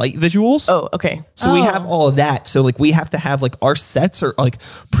video and light visuals. Oh, okay. So we have all of that. So like we have to have like our sets are like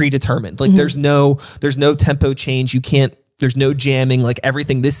predetermined. Like there's no tempo change. You can't, there's no jamming, like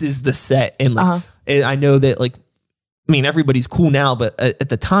everything. This is the set. And like, and I know that like, I mean, everybody's cool now, but at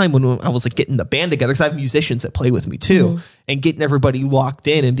the time when I was like getting the band together, because I have musicians that play with me too, and getting everybody locked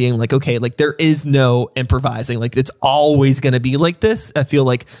in and being like, okay, like there is no improvising. Like it's always going to be like this. I feel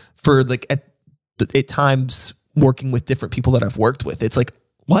like for like at times working with different people that I've worked with, it's like,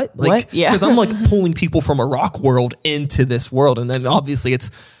 what? Like, Yeah. because I'm like pulling people from a rock world into this world. And then obviously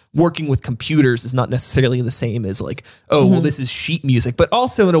it's working with computers is not necessarily the same as like, oh, well, this is sheet music. But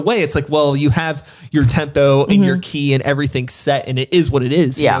also in a way, it's like, well, you have your tempo and your key and everything set, and it is what it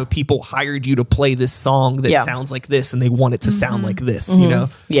is. Yeah. You know, people hired you to play this song that sounds like this, and they want it to sound like this, you know?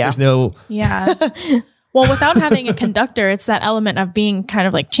 Yeah. There's no... Yeah. Well, without having a conductor, it's that element of being kind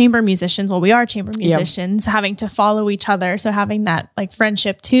of like chamber musicians. Well, we are chamber musicians, having to follow each other. So having that like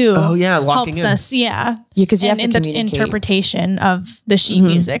friendship too. Oh yeah, locking helps in. us. Yeah. Because you have And to in the communicate. interpretation of the sheet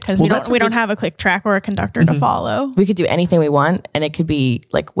music, because Well, we don't have a click track or a conductor to follow. We could do anything we want, and it could be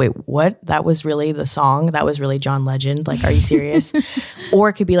like, wait, what? That was really the song? That was really John Legend? Like, are you serious? Or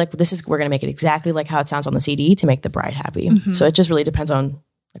it could be like, we're going to make it exactly like how it sounds on the CD to make the bride happy. So it just really depends on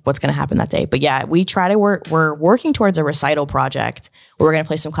like what's going to happen that day. But yeah, we try to we're working towards a recital project where we're going to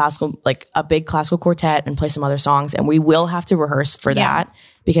play some classical, like a big classical quartet, and play some other songs. And we will have to rehearse for that,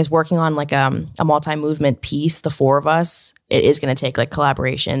 because working on like a multi-movement piece, the four of us, it is going to take like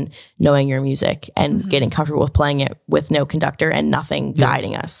collaboration, knowing your music and getting comfortable with playing it with no conductor and nothing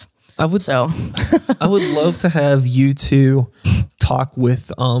guiding us. I would love to have you two talk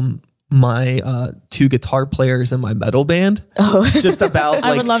with my two guitar players in my metal band, just about like,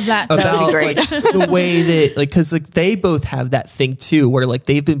 I would love that. about That'd be great. like, the way that like, because like they both have that thing too, where like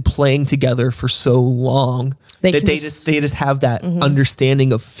they've been playing together for so long They that can they just- just have that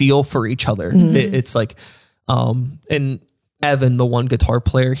understanding of feel for each other. It's like and Evan, the one guitar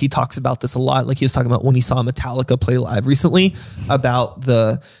player, he talks about this a lot. Like he was talking about when he saw Metallica play live recently, about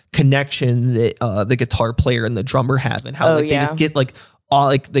the connection that the guitar player and the drummer have, and how like they just get like all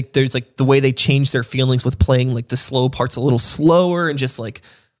like there's like the way they change their feelings with playing like the slow parts a little slower, and just like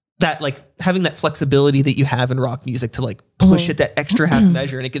that, like having that flexibility that you have in rock music to like push it that extra half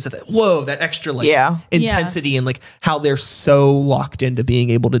measure, and it gives it that that extra like intensity, and like how they're so locked into being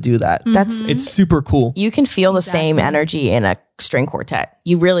able to do that. It's super cool. You can feel the same energy in a string quartet.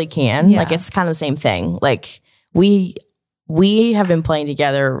 You really can. Yeah. Like it's kind of the same thing. Like we have been playing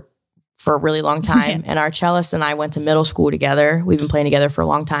together for a really long time, and our cellist and I went to middle school together. We've been playing together for a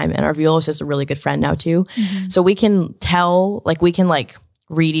long time, and our violist is a really good friend now too. So we can tell, like we can like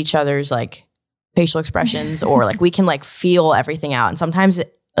read each other's like facial expressions, or like we can like feel everything out. And sometimes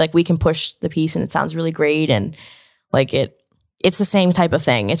like we can push the piece and it sounds really great, and like it's the same type of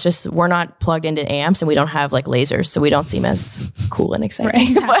thing. It's just we're not plugged into amps, and we don't have like lasers, so we don't seem as cool and exciting. Right,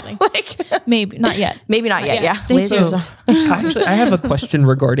 exactly. But, like Maybe not yet. maybe not yet. yet. Yeah, Stay lasers. tuned. Actually, I have a question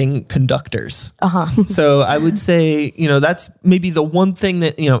regarding conductors. So I would say, you know, that's maybe the one thing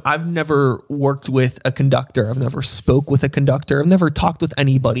that, you know, I've never worked with a conductor. I've never spoke with a conductor. I've never talked with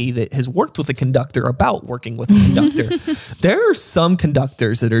anybody that has worked with a conductor about working with a conductor. There are some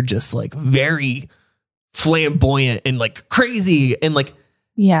conductors that are just like very flamboyant and like crazy, and like,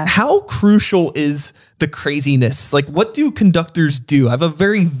 Yeah. how crucial is the craziness? Like, what do conductors do? I have a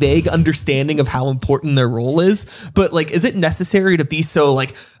very vague understanding of how important their role is, but like, is it necessary to be so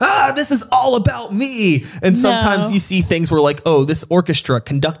like, this is all about me? And sometimes No. you see things where like, oh, this orchestra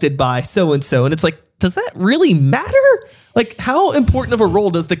conducted by so-and-so. And it's like, does that really matter? Like, how important of a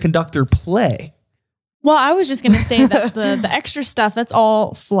role does the conductor play? Well, I was just going to say that the extra stuff, that's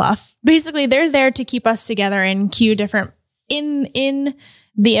all fluff. Basically, they're there to keep us together and cue different in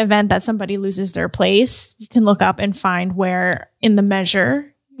the event that somebody loses their place. You can look up and find where in the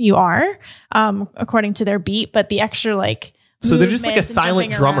measure you are, according to their beat. But the extra like, So they're just like a movements and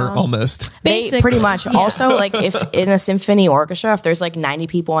silent jumping drummer around. almost. They Basically, pretty much. yeah. Also, like if in a symphony orchestra, if there's like 90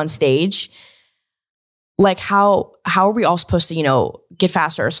 people on stage, like how are we all supposed to, you know, get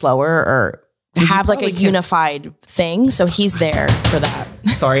faster or slower, or have like a probably can't. unified thing? So he's there for that.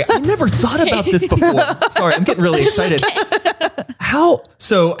 Sorry, I never thought about this before. Sorry, I'm getting really excited. How?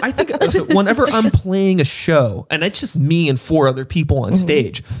 So I think so whenever I'm playing a show and it's just me and four other people on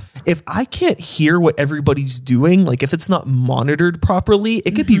stage, if I can't hear what everybody's doing, like if it's not monitored properly,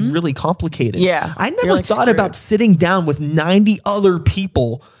 it could be really complicated. Yeah. I never You're, like, thought screwed. about sitting down with 90 other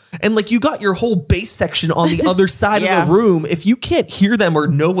people. And like you got your whole bass section on the other side Yeah. of the room. If you can't hear them or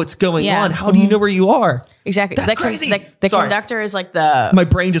know what's going Yeah. on, how do you know where you are? Exactly. That's The crazy. the Sorry. conductor is like the My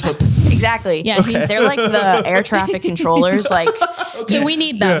brain just went. exactly. Yeah, he's- They're like the air traffic controllers. Like So we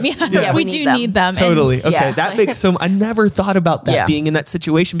need them. Yeah, we we do need them. need them. And Totally. Okay. yeah. That makes so. I never thought about that Yeah. being in that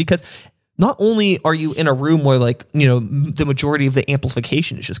situation because not only are you in a room where like, the majority of the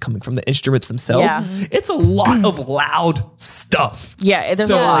amplification is just coming from the instruments themselves, Yeah. it's a lot of loud stuff. yeah, there's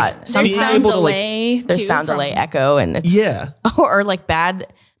So, a like, lot. There's being sound able to, like- delay. There's too sound from- delay, echo, and it's Yeah. or like bad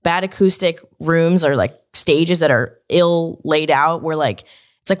acoustic rooms or like stages that are ill laid out where like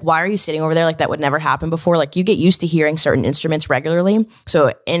it's like, why are you sitting over there? Like that would never happen before. Like you get used to hearing certain instruments regularly.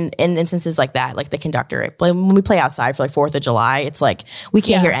 So in instances like that, like the conductor, like when we play outside for like 4th of July, it's like we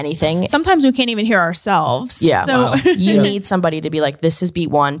can't Yeah. hear anything. Sometimes we can't even hear ourselves. Yeah. So Wow. You need somebody to be like, this is beat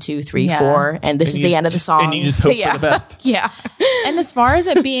 1, 2, 3, Yeah. 4, and this is the end of the song. And you just hope yeah. for the best. Yeah. and as far as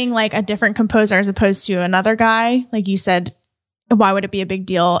it being like a different composer as opposed to another guy, like you said, why would it be a big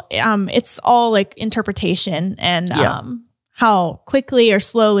deal? It's all like interpretation and Yeah. how quickly or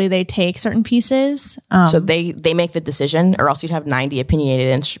slowly they take certain pieces. So they make the decision, or else you'd have 90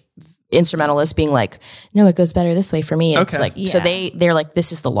 opinionated instrumentalists being like, no, it goes better this way for me. And Okay. it's like, so Yeah. they're like,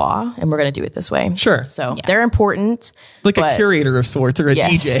 this is the law and we're going to do it this way. Sure. So they're important. Like a but- curator of sorts or a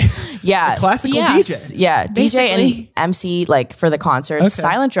Yes. DJ. Yeah. Classical Yes. DJ. Yeah. DJ Basically. and MC, like for the concerts, Okay.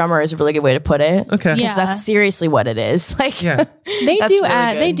 silent drummer is a really good way to put it. Okay. Because Yeah. that's seriously what it is. Like, Yeah. they That's do really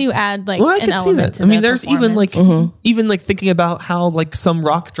add. They good. do add like Well, I an can see element that. to I mean, the there's even like performance. even like thinking about how like some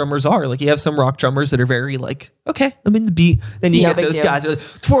rock drummers are. Like you have some rock drummers that are very like, okay, I'm in the beat. Then you No get big those deal. guys who are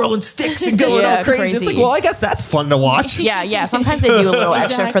like, twirling sticks and going Yeah, all crazy. It's like, crazy. well, I guess that's fun to watch. yeah. Sometimes they do a little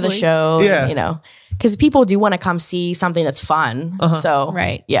extra for the Exactly. show. Yeah. And, because people do want to come see something that's fun. So,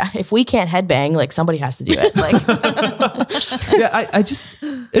 Right. yeah, if we can't headbang, like somebody has to do it. Like, Yeah, I just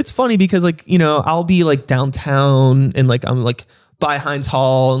it's funny because like, I'll be like downtown and like I'm like by Heinz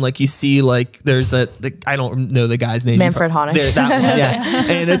Hall and like you see like there's I don't know the guy's name. Manfred Honig. That one,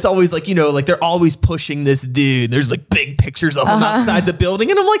 yeah. And it's always like, like they're always pushing this dude. There's like big pictures of him outside the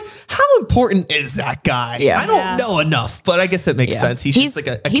building. And I'm like, how important is that guy? Yeah. I don't know enough, but I guess it makes yeah. sense. He's just like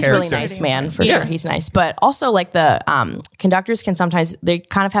a he's character. really nice, man, for Yeah. sure. He's nice. But also like the conductors can sometimes, they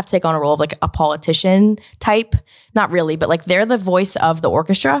kind of have to take on a role of like a politician type. Not really, but like they're the voice of the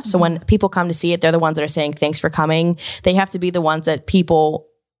orchestra. So when people come to see it, they're the ones that are saying, thanks for coming. They have to be the ones that people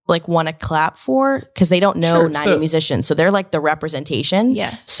like want to clap for because they don't know Sure, 90 so- musicians. So they're like the representation.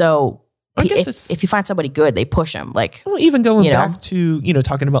 Yes. So I guess it's- if you find somebody good, they push them. Like, Well, even going You know? back to,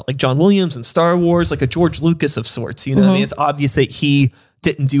 talking about like John Williams and Star Wars, like a George Lucas of sorts, what I mean? It's obvious that he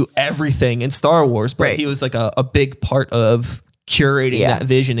didn't do everything in Star Wars, but Right. he was like a big part of curating Yeah. that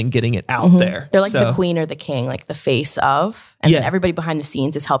vision and getting it out there. they're like the So- queen or the king, like the face of, and then Yeah. everybody behind the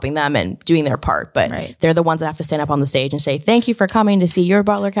scenes is helping them and doing their part. But Right. they're the ones that have to stand up on the stage and say, thank you for coming to see your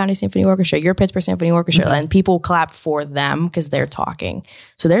Butler County Symphony Orchestra, your Pittsburgh Symphony Orchestra. And people clap for them because they're talking.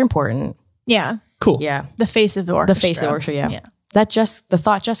 So they're important. Yeah, Cool. Yeah. the face of the orchestra. The face of the orchestra. Yeah. Yeah. The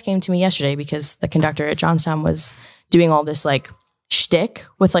thought just came to me yesterday because the conductor at Johnstown was doing all this like shtick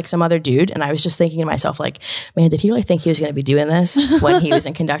with like some other dude. And I was just thinking to myself, like, man, did he really think he was going to be doing this when he was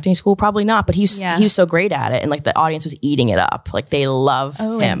in conducting school? Probably not, but he was so great at it. And like the audience was eating it up. Like they love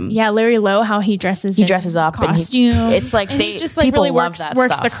him. Yeah, Larry Lowe, how he dresses. He dresses up and costume. it's like And they he just like people really love works that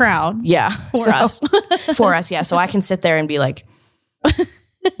works stuff. the crowd. Yeah. For us. For us. Yeah. So I can sit there and be like,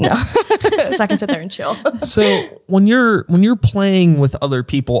 no. So I can sit there and chill. So when you're playing with other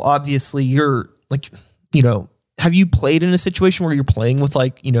people, obviously you're like, have you played in a situation where you're playing with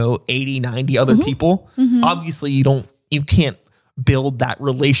like, 80, 90 other people? Obviously you can't build that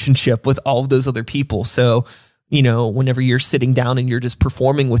relationship with all of those other people. So, whenever you're sitting down and you're just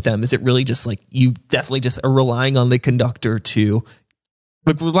performing with them, is it really just like you definitely just are relying on the conductor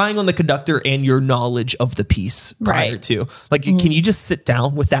and your knowledge of the piece prior Right. to like, can you just sit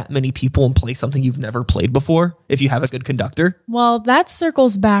down with that many people and play something you've never played before if you have a good conductor? Well, that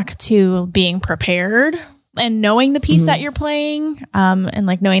circles back to being prepared and knowing the piece that you're playing, and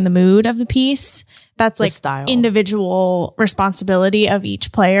like knowing the mood of the piece. That's like style. individual responsibility of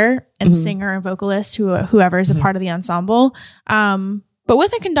each player and singer and vocalist, whoever is a part of the ensemble. But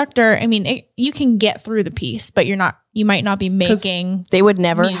with a conductor, I mean, you can get through the piece, but you might not be making. They would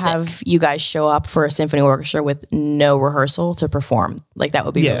never Music. have you guys show up for a symphony orchestra with no rehearsal to perform. Like that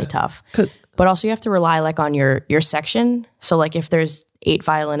would be Yeah. really tough. 'Cause- But also you have to rely like on your section. So like if there's 8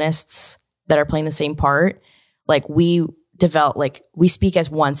 violinists that are playing the same part, like we develop, like we speak as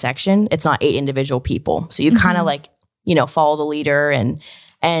one section. It's not 8 individual people. So you kind of like, you know, follow the leader and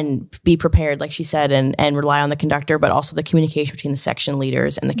be prepared, like she said, and rely on the conductor, but also the communication between the section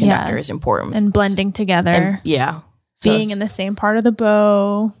leaders and the conductor is important. And blending together. And, yeah. Being in the same part of the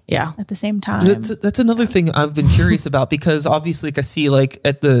bow. Yeah. At the same time. That's another thing I've been curious about, because obviously like I see like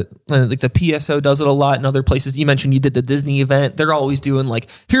at the like the PSO does it a lot in other places. You mentioned you did the Disney event. They're always doing like,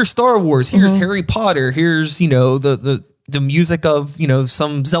 here's Star Wars, here's Harry Potter, here's, you know, the music of, you know,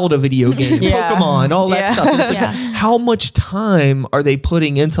 some Zelda video game, Pokemon, all that stuff. And it's like, how much time are they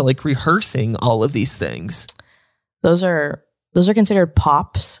putting into like rehearsing all of these things? Those are considered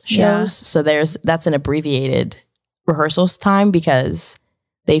pops shows. So that's an abbreviated rehearsals time, because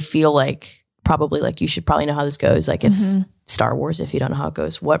they feel like probably like you should probably know how this goes. Like it's Star Wars if you don't know how it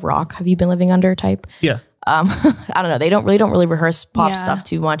goes. What rock have you been living under type? Yeah. I don't know. They don't really rehearse pop stuff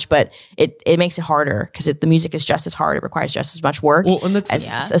too much, but it makes it harder because the music is just as hard. It requires just as much work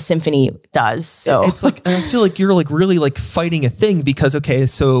as a symphony does. So it's like, and I feel like you're like really like fighting a thing, because, okay,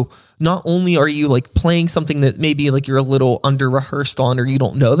 so not only are you like playing something that maybe like you're a little under rehearsed on, or you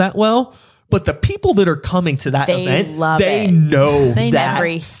don't know that well, but the people that are coming to that event, they know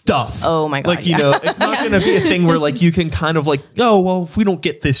that stuff. Oh my God. Like, you know, it's not going to be a thing where like you can kind of like, oh, well, if we don't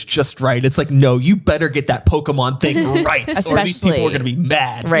get this just right, it's like, no, you better get that Pokemon thing right. Or these people are going to be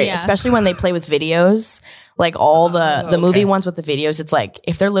mad. Right. Yeah. Especially when they play with videos, like all the movie ones with the videos, it's like,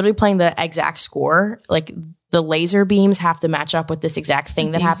 if they're literally playing the exact score, like the laser beams have to match up with this exact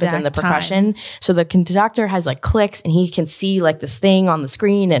thing that happens in the percussion. So the conductor has like clicks and he can see like this thing on the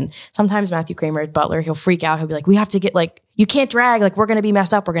screen. And sometimes Matthew Kramer, Butler, he'll freak out. He'll be like, we have to get like, you can't drag, like we're going to be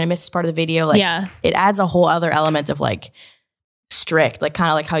messed up. We're going to miss this part of the video. Like it adds a whole other element of like strict, like kind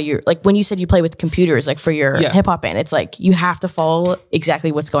of like how you're like when you said you play with computers, like for your hip hop band, it's like you have to follow exactly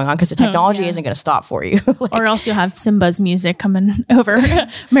what's going on because the technology isn't going to stop for you. Like, or else you'll have Simba's music coming over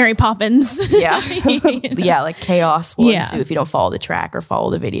Mary Poppins. Like chaos will ensue if you don't follow the track or follow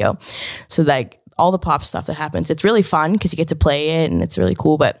the video. So like all the pop stuff that happens, it's really fun because you get to play it and it's really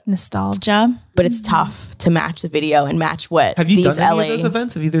cool, but nostalgia. But it's tough to match the video and match what have you done any of those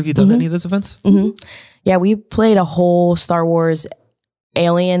events? Have either of you done any of those events? Yeah, we played a whole Star Wars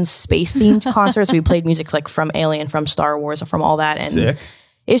Alien space themed concert. So we played music like from Alien, from Star Wars, or from all that. And sick.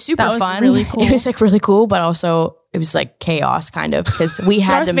 It's super fun. Really cool. It was like really cool, but also it was like chaos kind of because we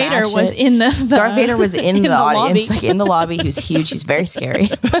had to match Darth Vader was in the Darth Vader was in the audience, like in the lobby. He was huge. He's very scary.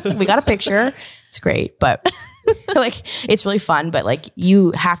 We got a picture. It's great, but like it's really fun. But like you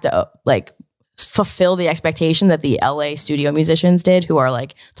have to like fulfill the expectation that the LA studio musicians did, who are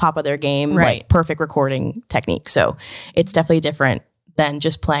like top of their game, like perfect recording technique. So it's definitely different than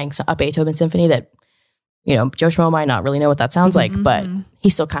just playing a Beethoven symphony that, you know, Joe Schmo might not really know what that sounds like, but he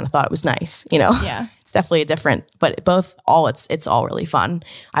still kind of thought it was nice, you know? Yeah. It's definitely a different, but it's all really fun.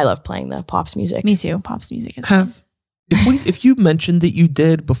 I love playing the pops music. Me too. Pops music is fun. If you mentioned that you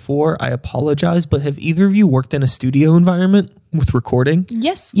did before, I apologize, but have either of you worked in a studio environment with recording?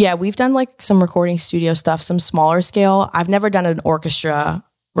 Yes. Yeah, we've done like some recording studio stuff, some smaller scale. I've never done an orchestra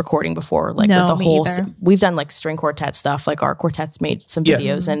recording before, like with a whole. We've done like string quartet stuff. Like our quartet's made some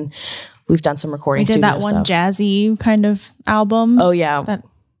videos, and we've done some recording. We did that one jazzy kind of album. Oh yeah,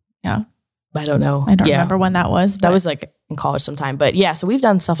 I don't know. I don't remember when that was. That was like in college sometime. But yeah, so we've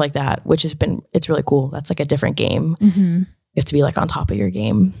done stuff like that, which it's really cool. That's like a different game. You have to be like on top of your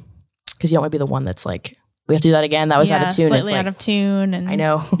game because you don't want to be the one that's like, we have to do that again. That was out of tune. Slightly out of tune. And I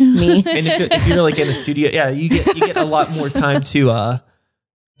know me. And if you're like in a studio, you get a lot more time to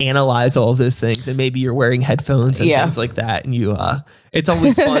analyze all of those things, and maybe you're wearing headphones and things like that. And it's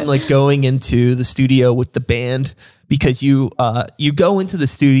always fun like going into the studio with the band, because you go into the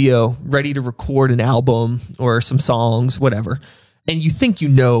studio ready to record an album or some songs, whatever, and you think you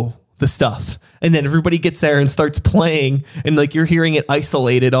know the stuff, and then everybody gets there and starts playing, and like you're hearing it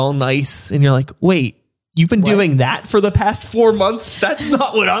isolated all nice, and you're like, wait, you've been doing that for the past 4 months? That's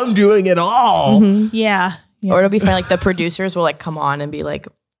not what I'm doing at all. Yeah. Or it'll be funny, like the producers will like come on and be like,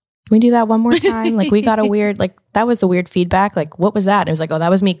 can we do that one more time? Like we got a weird, like that was the weird feedback. Like what was that? And it was like, oh, that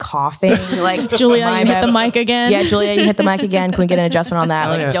was me coughing. Like Julia, you hit the mic again. Yeah, Julia, you hit the mic again. Can we get an adjustment on that?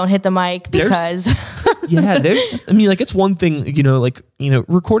 Like don't hit the mic because. It's one thing,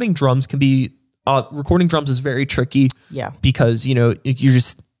 recording drums can be, recording drums is very tricky. Yeah. Because, you're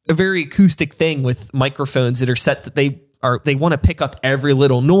just a very acoustic thing with microphones that are set that they want to pick up every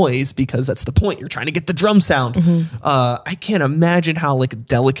little noise, because that's the point. You're trying to get the drum sound. I can't imagine how like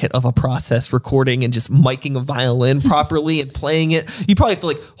delicate of a process recording and just miking a violin properly and playing it. You probably have to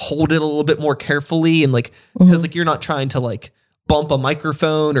like hold it a little bit more carefully, and like, because like you're not trying to like bump a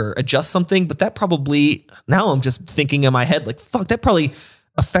microphone or adjust something, but that probably, now I'm just thinking in my head, like, fuck, that probably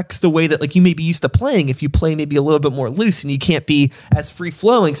affects the way that like you may be used to playing if you play maybe a little bit more loose and you can't be as free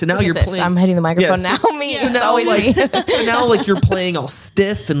flowing. So now you're playing. I'm hitting the microphone now. It's always me. So now like you're playing all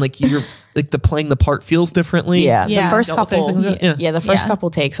stiff and like you're like playing the part feels differently. Yeah. The first Don't couple, think like that? the first couple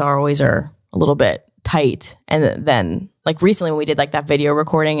takes are a little bit tight. And then like recently when we did like that video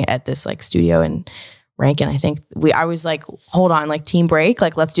recording at this like studio in Rankin, I think I was like, hold on, like team break,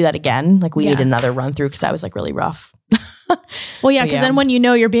 like let's do that again. Like we need another run through because I was like really rough. Well, yeah, because then when you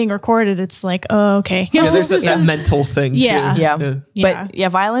know you're being recorded, it's like, oh, okay. Yeah, there's that mental thing too. Yeah. But yeah,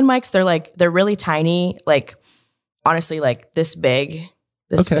 violin mics, they're really tiny, like honestly, like this big.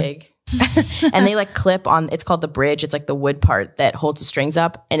 And they like clip on, it's called the bridge. It's like the wood part that holds the strings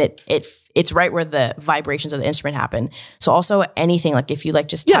up, and it's right where the vibrations of the instrument happen. So also anything, like if you like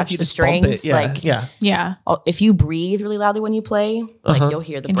just touch the strings, if you breathe really loudly when you play, like you'll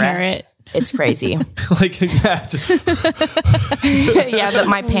hear the breath. Hear it. It's crazy. Like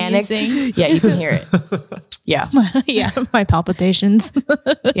my panic. Yeah, you can hear it. Yeah. My palpitations.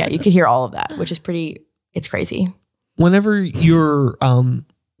 Yeah, you could hear all of that, which is it's crazy. Whenever you're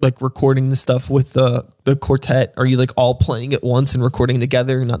like recording the stuff with the quartet, are you like all playing at once and recording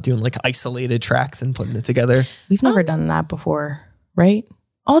together, not doing like isolated tracks and putting it together? We've never done that before, right?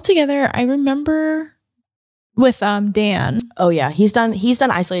 All together, I remember with Dan. Oh yeah, he's done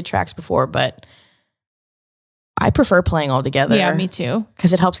isolated tracks before, but I prefer playing all together. Yeah, me too.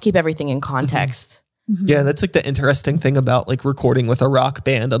 Because it helps keep everything in context. Mm-hmm. Yeah, that's like the interesting thing about like recording with a rock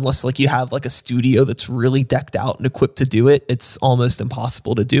band. Unless like you have like a studio that's really decked out and equipped to do it, it's almost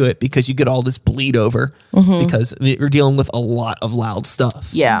impossible to do it because you get all this bleed over because you're dealing with a lot of loud stuff.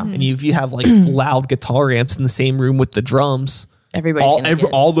 Yeah. And if you have like loud guitar amps in the same room with the drums,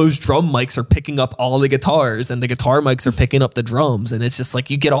 all those drum mics are picking up all the guitars and the guitar mics are picking up the drums. And it's just like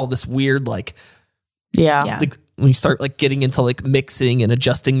you get all this weird like like when you start like getting into like mixing and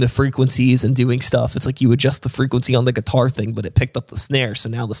adjusting the frequencies and doing stuff, it's like you adjust the frequency on the guitar thing, but it picked up the snare. So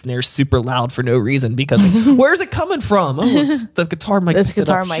now the snare's super loud for no reason because like, where's it coming from? Oh, it's the guitar mic. It's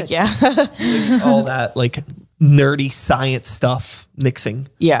guitar mic. Yeah. Like, all that like nerdy science stuff mixing.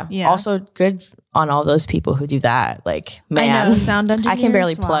 Yeah. Also good on all those people who do that. Like, man, I know, sound engineers, I can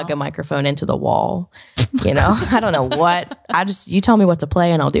barely plug a microphone into the wall. You know, I don't know what. You tell me what to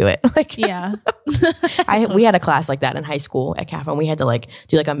play and I'll do it. Like, yeah. We had a class like that in high school at Kappa, and we had to like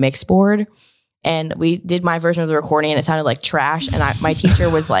do like a mix board. And we did my version of the recording and it sounded like trash. And my teacher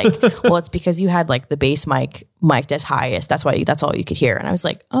was like, well, it's because you had like the bass mic mic'd as highest. That's all you could hear. And I was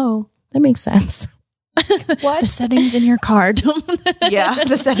like, oh, that makes sense. What? The settings in your car don't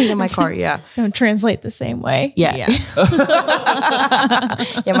the settings in my car don't translate the same way. Yeah,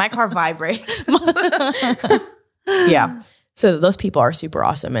 my car vibrates. Yeah, so those people are super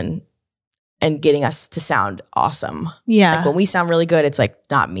awesome and getting us to sound awesome. Yeah, like when we sound really good, it's like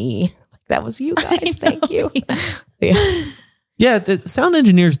not me, like that was you guys. Thank you. Yeah, the sound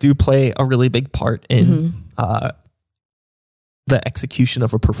engineers do play a really big part in the execution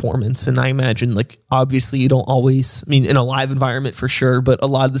of a performance. And I imagine like, obviously you don't always, I mean, in a live environment for sure, but a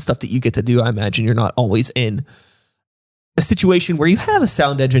lot of the stuff that you get to do, I imagine you're not always in a situation where you have a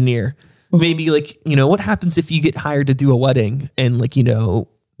sound engineer. Maybe like, you know, what happens if you get hired to do a wedding and like, you know,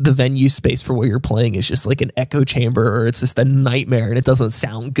 the venue space for where you're playing is just like an echo chamber or it's just a nightmare and it doesn't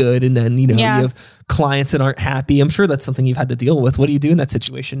sound good. And then, you know, you have clients that aren't happy. I'm sure that's something you've had to deal with. What do you do in that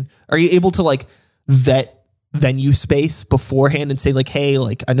situation? Are you able to like vet venue space beforehand and say like, hey,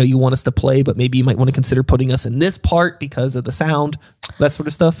 like I know you want us to play, but maybe you might want to consider putting us in this part because of the sound, that sort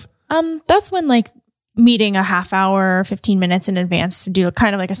of stuff? That's when like meeting a half hour, 15 minutes in advance to do a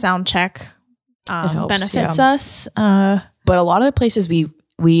kind of like a sound check benefits us. But a lot of the places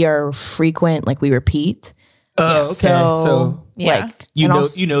we are frequent, like we repeat. Oh, okay. So like you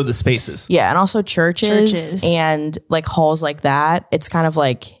know the spaces. Yeah, and also churches and like halls like that. It's kind of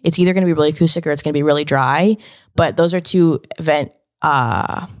like it's either going to be really acoustic or it's going to be really dry. But those are two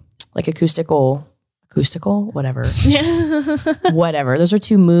like acoustical, whatever. Whatever. Those are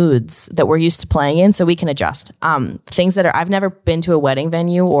two moods that we're used to playing in, so we can adjust. Things that I've never been to a wedding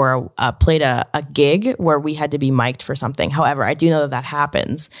venue or played a gig where we had to be mic'd for something. However, I do know that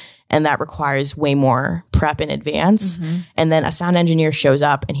happens. And that requires way more prep in advance. And then a sound engineer shows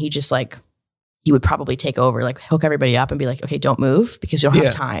up and he would probably take over, like hook everybody up and be like, okay, don't move because we don't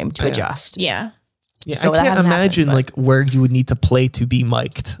have time to adjust. Yeah. Yeah, So I that can't hasn't imagine happened, like where you would need to play to be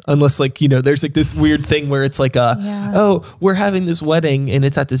mic'd, unless like, you know, there's like this weird thing where it's like oh, we're having this wedding and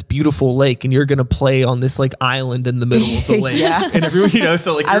it's at this beautiful lake and you're gonna play on this like island in the middle of the lake. Yeah. And everyone, you know,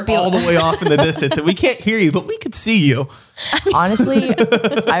 so like you're all the way off in the distance and we can't hear you, but we could see you. Honestly,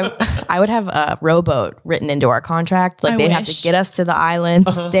 I would have a rowboat written into our contract. Like I they'd have wish. to get us to the island,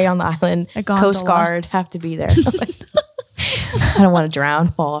 stay on the island, A gondola. Coast Guard have to be there. I don't want to drown,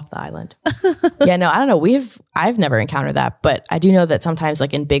 fall off the island. Yeah, no, I don't know. I've never encountered that, but I do know that sometimes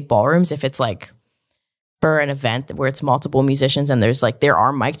like in big ballrooms, if it's like for an event where it's multiple musicians and there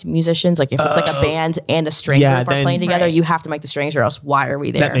are mic'd musicians, like if it's like a band and a string Yeah, group are then- playing together, Right. you have to mic the strings or else why are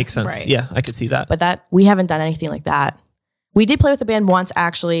we there? That makes sense. Right. Yeah, I could see that. But that we haven't done anything like that. We did play with the band once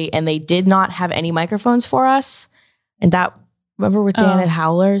actually, and they did not have any microphones for us. And that remember with Dan Oh. at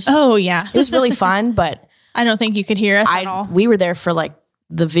Howlers? Oh yeah. It was really fun, but I don't think you could hear us at all. we were there for like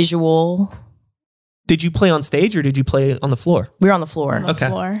the visual. Did you play on stage or did you play on the floor? We were on the floor. On the Okay.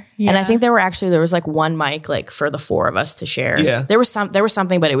 floor. And I Yeah. think there was like one mic like for the four of us to share. Yeah. There was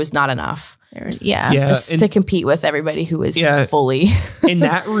something, but it was not enough Yeah. Yeah. just to compete with everybody who was Yeah. fully. In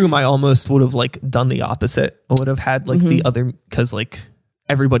that room, I almost would have like done the opposite. I would have had like the other, because like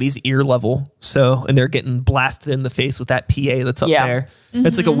everybody's ear level. So, and they're getting blasted in the face with that PA that's up Yeah. there.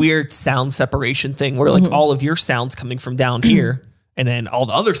 It's like a weird sound separation thing where like all of your sounds coming from down here and then all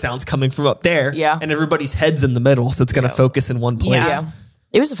the other sounds coming from up there. Yeah. And everybody's head's in the middle. So it's going to focus in one place. Yeah.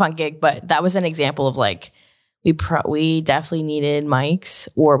 It was a fun gig, but that was an example of like we definitely needed mics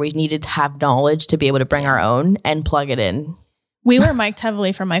or we needed to have knowledge to be able to bring our own and plug it in. We were mic'd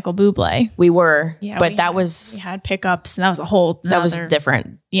heavily for Michael Bublé. We were, Yeah, but we that had- was we had pickups, and that was a whole. that was nother-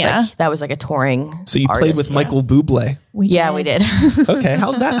 different. Yeah. Like, that was like a touring. So you played artist, with yeah. Michael Bublé. We did. Okay.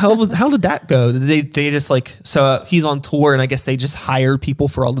 How did that go? Did they just like, so he's on tour and I guess they just hired people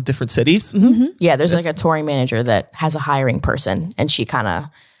for all the different cities. Yeah, there's like a touring manager that has a hiring person, and she kind of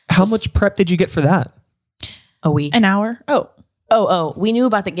How much prep did you get for that? a week. An hour. Oh, we knew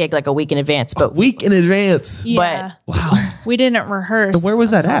about the gig like a week in advance, but Week in advance. Yeah. Wow. We didn't rehearse. Where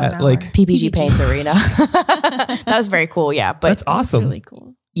was that until an at? hour. Like, PPG Paints Arena. That was very cool. Yeah, but that's awesome. really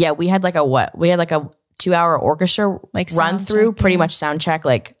cool. yeah, we had like a 2-hour orchestra Like run sound through, check, pretty yeah. much sound check.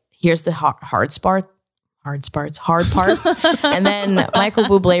 Like here's the hard parts, and then Michael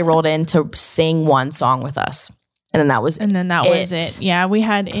Bublé rolled in to sing one song with us, and then that was And then that was it. Yeah, we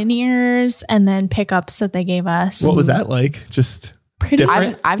had in-ears and then pickups that they gave us. What was that like? Just Pretty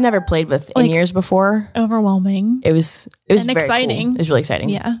different? I've never played with Like- in-ears before. overwhelming. It was And very exciting. Cool. It was really exciting.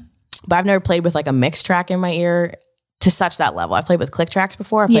 Yeah. But I've never played with like a mix track in my ear to such that level. I've played with click tracks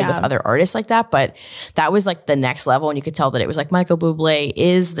before. I've played Yeah. with other artists like that, but that was like the next level. And you could tell that it was like Michael Bublé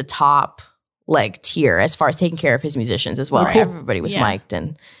is the top like tier as far as taking care of his musicians as well. Oh, Right? cool. Everybody was Yeah. mic'd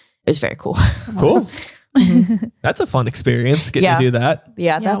and it was very cool. cool. That's a fun experience getting Yeah. to do that.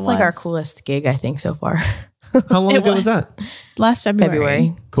 Yeah, it that's like our was. coolest gig, I think, so far. How long It ago was was. that? Last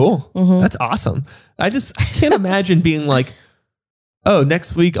February. Cool. That's awesome. I can't imagine being like, oh,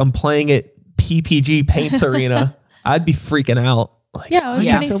 next week I'm playing at PPG Paints Arena. I'd be freaking out. Like, Yeah, it was I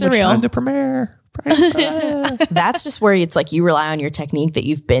got pretty so much surreal. time to premiere. That's just where it's like you rely on your technique that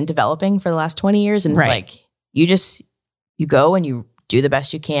you've been developing for the last 20 years. And Right. it's like you go and you do the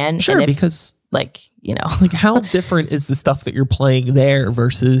best you can. Sure, and if, because like, you know, like how different is the stuff that you're playing there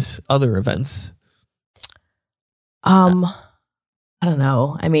versus other events? I don't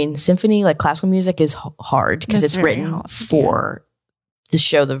know. I mean, symphony, like classical music, is hard because That's it's very written hard, for to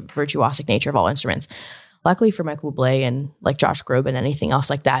show the virtuosic nature of all instruments. Luckily for Michael Bublé and like Josh Groban and anything else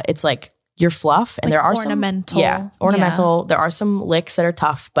like that, it's like you're fluff and Like there are ornamental. some ornamental. There are some licks that are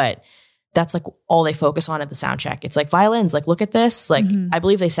tough, but that's like all they focus on at the sound check. It's like violins, like look at this. Like I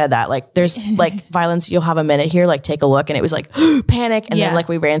believe they said that. Like there's like violins, you'll have a minute here, like take a look, and it was like panic, and Yeah. then like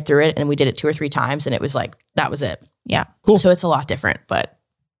we ran through it and we did it 2 or 3 times, and it was like that was it. Yeah. Cool. So it's a lot different, but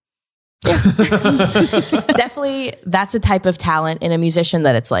yeah. Definitely that's a type of talent in a musician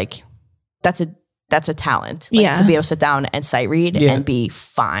that it's like that's a talent. Like, Yeah. to be able to sit down and sight read Yeah. and be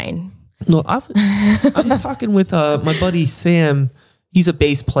fine. No, I was talking with my buddy Sam. He's a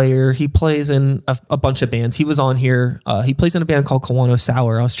bass player. He plays in a bunch of bands. He was on here. He plays in a band called Kawano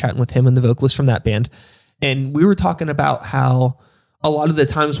Sour. I was chatting with him and the vocalist from that band. And we were talking about how a lot of the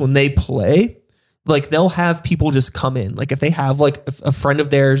times when they play, like they'll have people just come in. Like if they have like a friend of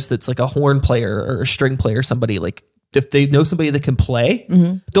theirs that's like a horn player or a string player, somebody like if they know somebody that can play,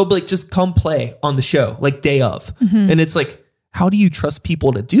 they'll be like, just come play on the show, like day of. And it's like, how do you trust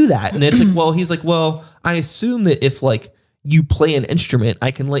people to do that? And it's like, well, he's like, well, I assume that if like you play an instrument,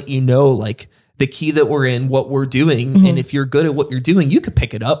 I can let you know like the key that we're in, what we're doing. And if you're good at what you're doing, you could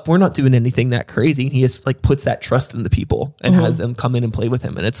pick it up. We're not doing anything that crazy. And he just like puts that trust in the people and has them come in and play with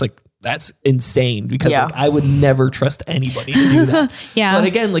him. And it's like, that's insane because like I would never trust anybody to do that. But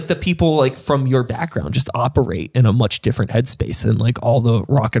again, like the people like from your background just operate in a much different headspace than like all the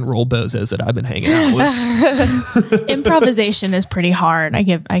rock and roll bozos that I've been hanging out with. Improvisation is pretty hard. I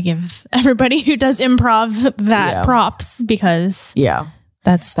give everybody who does improv that props because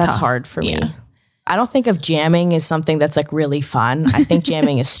that's tough. hard for me. I don't think of jamming as something that's like really fun. I think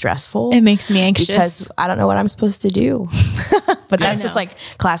jamming is stressful. It makes me anxious because I don't know what I'm supposed to do. But that's just like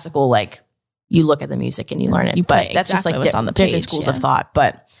classical, like you look at the music and you learn it. But that's just like on the different page, schools of thought.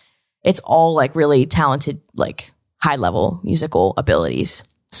 But it's all like really talented, like high level musical abilities.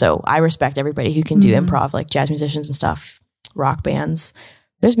 So I respect everybody who can do improv, like jazz musicians and stuff, rock bands.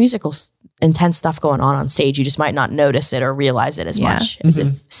 There's musical intense stuff going on stage. You just might not notice it or realize it as much as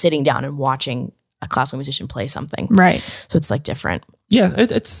if sitting down and watching a classical musician play something. Right. So it's like different. Yeah.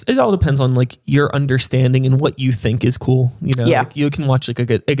 It all depends on like your understanding and what you think is cool. You know, like you can watch like a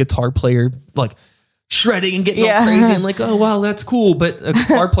guitar player, like shredding and getting all crazy and like, oh, wow, that's cool. But a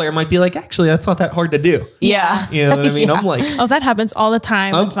guitar player might be like, actually, that's not that hard to do. Yeah. You know what I mean? I'm like, oh, that happens all the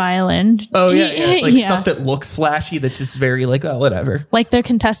time with violin. Oh yeah. Like stuff that looks flashy. That's just very like, oh, whatever. Like the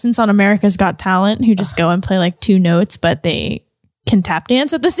contestants on America's Got Talent who just go and play like 2 notes, but they can tap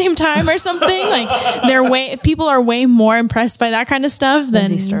dance at the same time or something. Like people are way more impressed by that kind of stuff than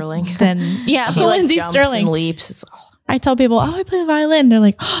Lindsey Sterling. She Lindsey Lindsey Sterling and leaps. I tell people, oh, I play the violin. They're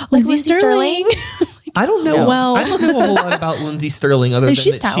like, oh, Lindsey Sterling. I don't know. Well, I don't know a whole lot about Lindsey Sterling other than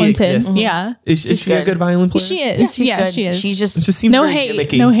she's that talented. She exists. Yeah. Is she a good violin player? She is. Yeah, she is. She just It just seems No very hate,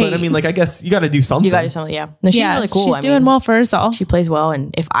 gimmicky. no hate. But I mean, like, I guess you got to do something. you got to do something. Yeah. No, she's really cool. She's doing well for herself. She plays well,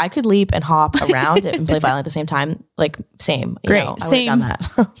 and if I could leap and hop around and play violin at the same time, like same. Great. I would Same. have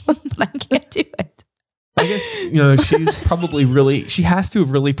done that. But I can't do it. I guess, she's probably she has to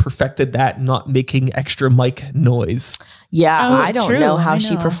have really perfected that not making extra mic noise. Yeah, Oh, I don't true. know how I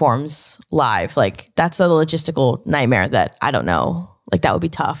she know. performs live. Like that's a logistical nightmare that I don't know. Like that would be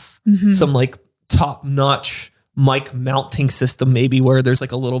tough. Some like top notch mic mounting system, maybe where there's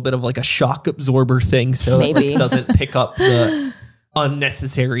like a little bit of like a shock absorber thing. So Maybe. it doesn't pick up the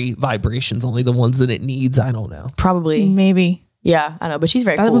unnecessary vibrations, only the ones that it needs. I don't know. Probably. Maybe. Yeah, I know. But she's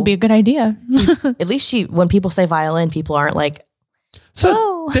very That cool. would be a good idea. At least when people say violin, people aren't like,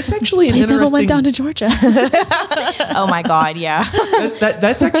 So that's actually an Play Devil interesting. went down to Georgia. oh my God, yeah.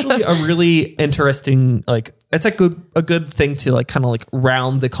 That's actually a really interesting, like, it's like a good thing to like kind of like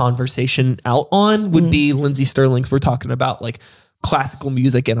round the conversation out on would be Lindsey Sterling's. We're talking about like classical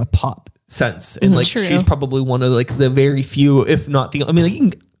music in a pop sense. And like, True. she's probably one of like the very few, if not the, I mean, like,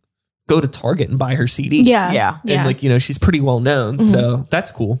 you can go to Target and buy her CD. Yeah. Yeah. And like, she's pretty well known. So that's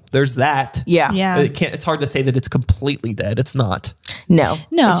cool. There's that. Yeah. Yeah. It's hard to say that it's completely dead. It's not. No.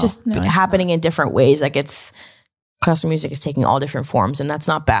 No, It's just no, it's happening in different ways. Like classical music is taking all different forms, and that's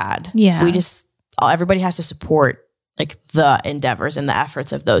not bad. Yeah. Everybody has to support like the endeavors and the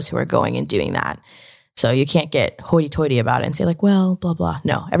efforts of those who are going and doing that. So you can't get hoity-toity about it and say like, well, blah, blah.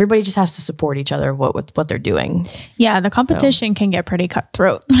 No, everybody just has to support each other, what they're doing. Yeah, the competition can get pretty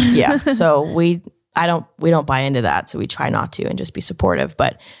cutthroat. Yeah. So we don't buy into that. So we try not to and just be supportive,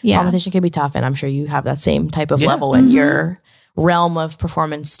 but Yeah. competition can be tough. And I'm sure you have that same type of level in your realm of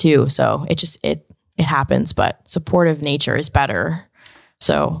performance too. So it happens, but supportive nature is better.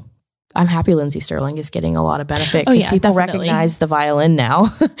 So I'm happy Lindsey Sterling is getting a lot of benefit because people definitely. recognize the violin now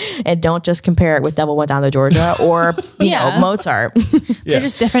and don't just compare it with Devil Went Down to Georgia or, you know, Mozart. They're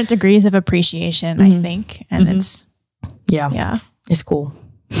just different degrees of appreciation, I think. And it's, Yeah. It's cool.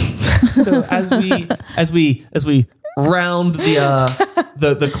 So as we round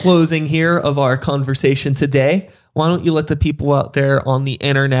the closing here of our conversation today, why don't you let the people out there on the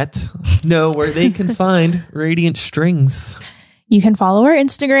internet know where they can find Radiant Strings? you can follow our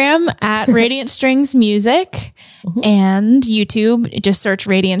Instagram at Radiant Strings Music and YouTube. Just search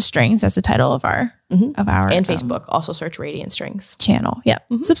Radiant Strings. That's the title of our And Facebook. Also search Radiant Strings. channel. Yeah.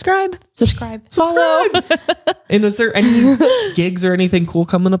 Subscribe. Follow. And is there any gigs or anything cool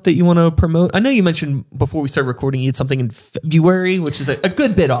coming up that you want to promote? I know you mentioned before we started recording you had something in February, which is a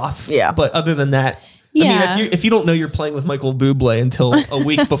good bit off. Yeah. But other than that, Yeah. I mean, if you don't know you're playing with Michael Bublé until a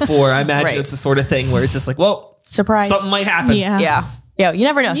week before, I imagine Right. it's the sort of thing where it's just like, well, Surprise. something might happen. Yeah. Yeah. You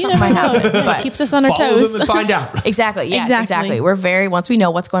never know. Something never might know. happen. Yeah, But it keeps us on our Follow toes. them and find out. exactly. Yes, Exactly. exactly. Once we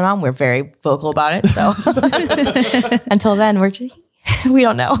know what's going on, we're very vocal about it. So until then, we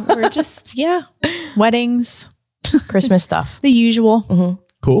don't know. We're just, weddings, Christmas stuff. the usual.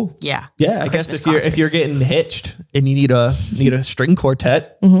 Cool. Yeah. Yeah, I guess Christmas if you're concerts. getting hitched and you need a string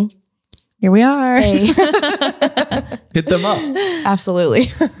quartet, Here we are. Hey. Hit them up.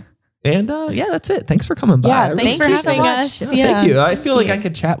 Absolutely. And yeah, that's it. Thanks for coming by. Yeah, I really Thanks for Thank you so having much. us. Yeah, thank you. I feel like I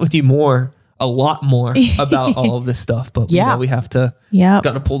could chat with you a lot more about all of this stuff, but Yeah. we have to, Yep.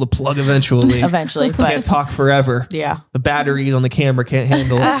 got to pull the plug eventually. Eventually, Can't but talk forever. yeah. The batteries on the camera can't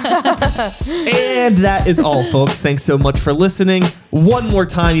handle it. And that is all, folks. Thanks so much for listening. One more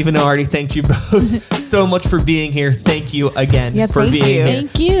time, even though I already thanked you both so much for being here. Thank you again Yeah, for thank being you. here.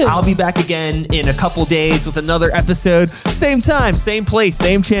 Thank you. I'll be back again in a couple days with another episode. Same time, same place,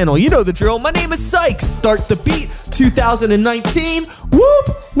 same channel. You know the drill. My name is Sykes. Start the Beat 2019.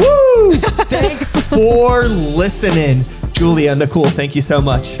 Whoop, woo. Thanks for listening. Julia, Nicole, thank you so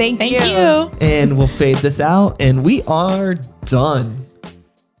much. Thank Thank you. you. And we'll fade this out, and we are done.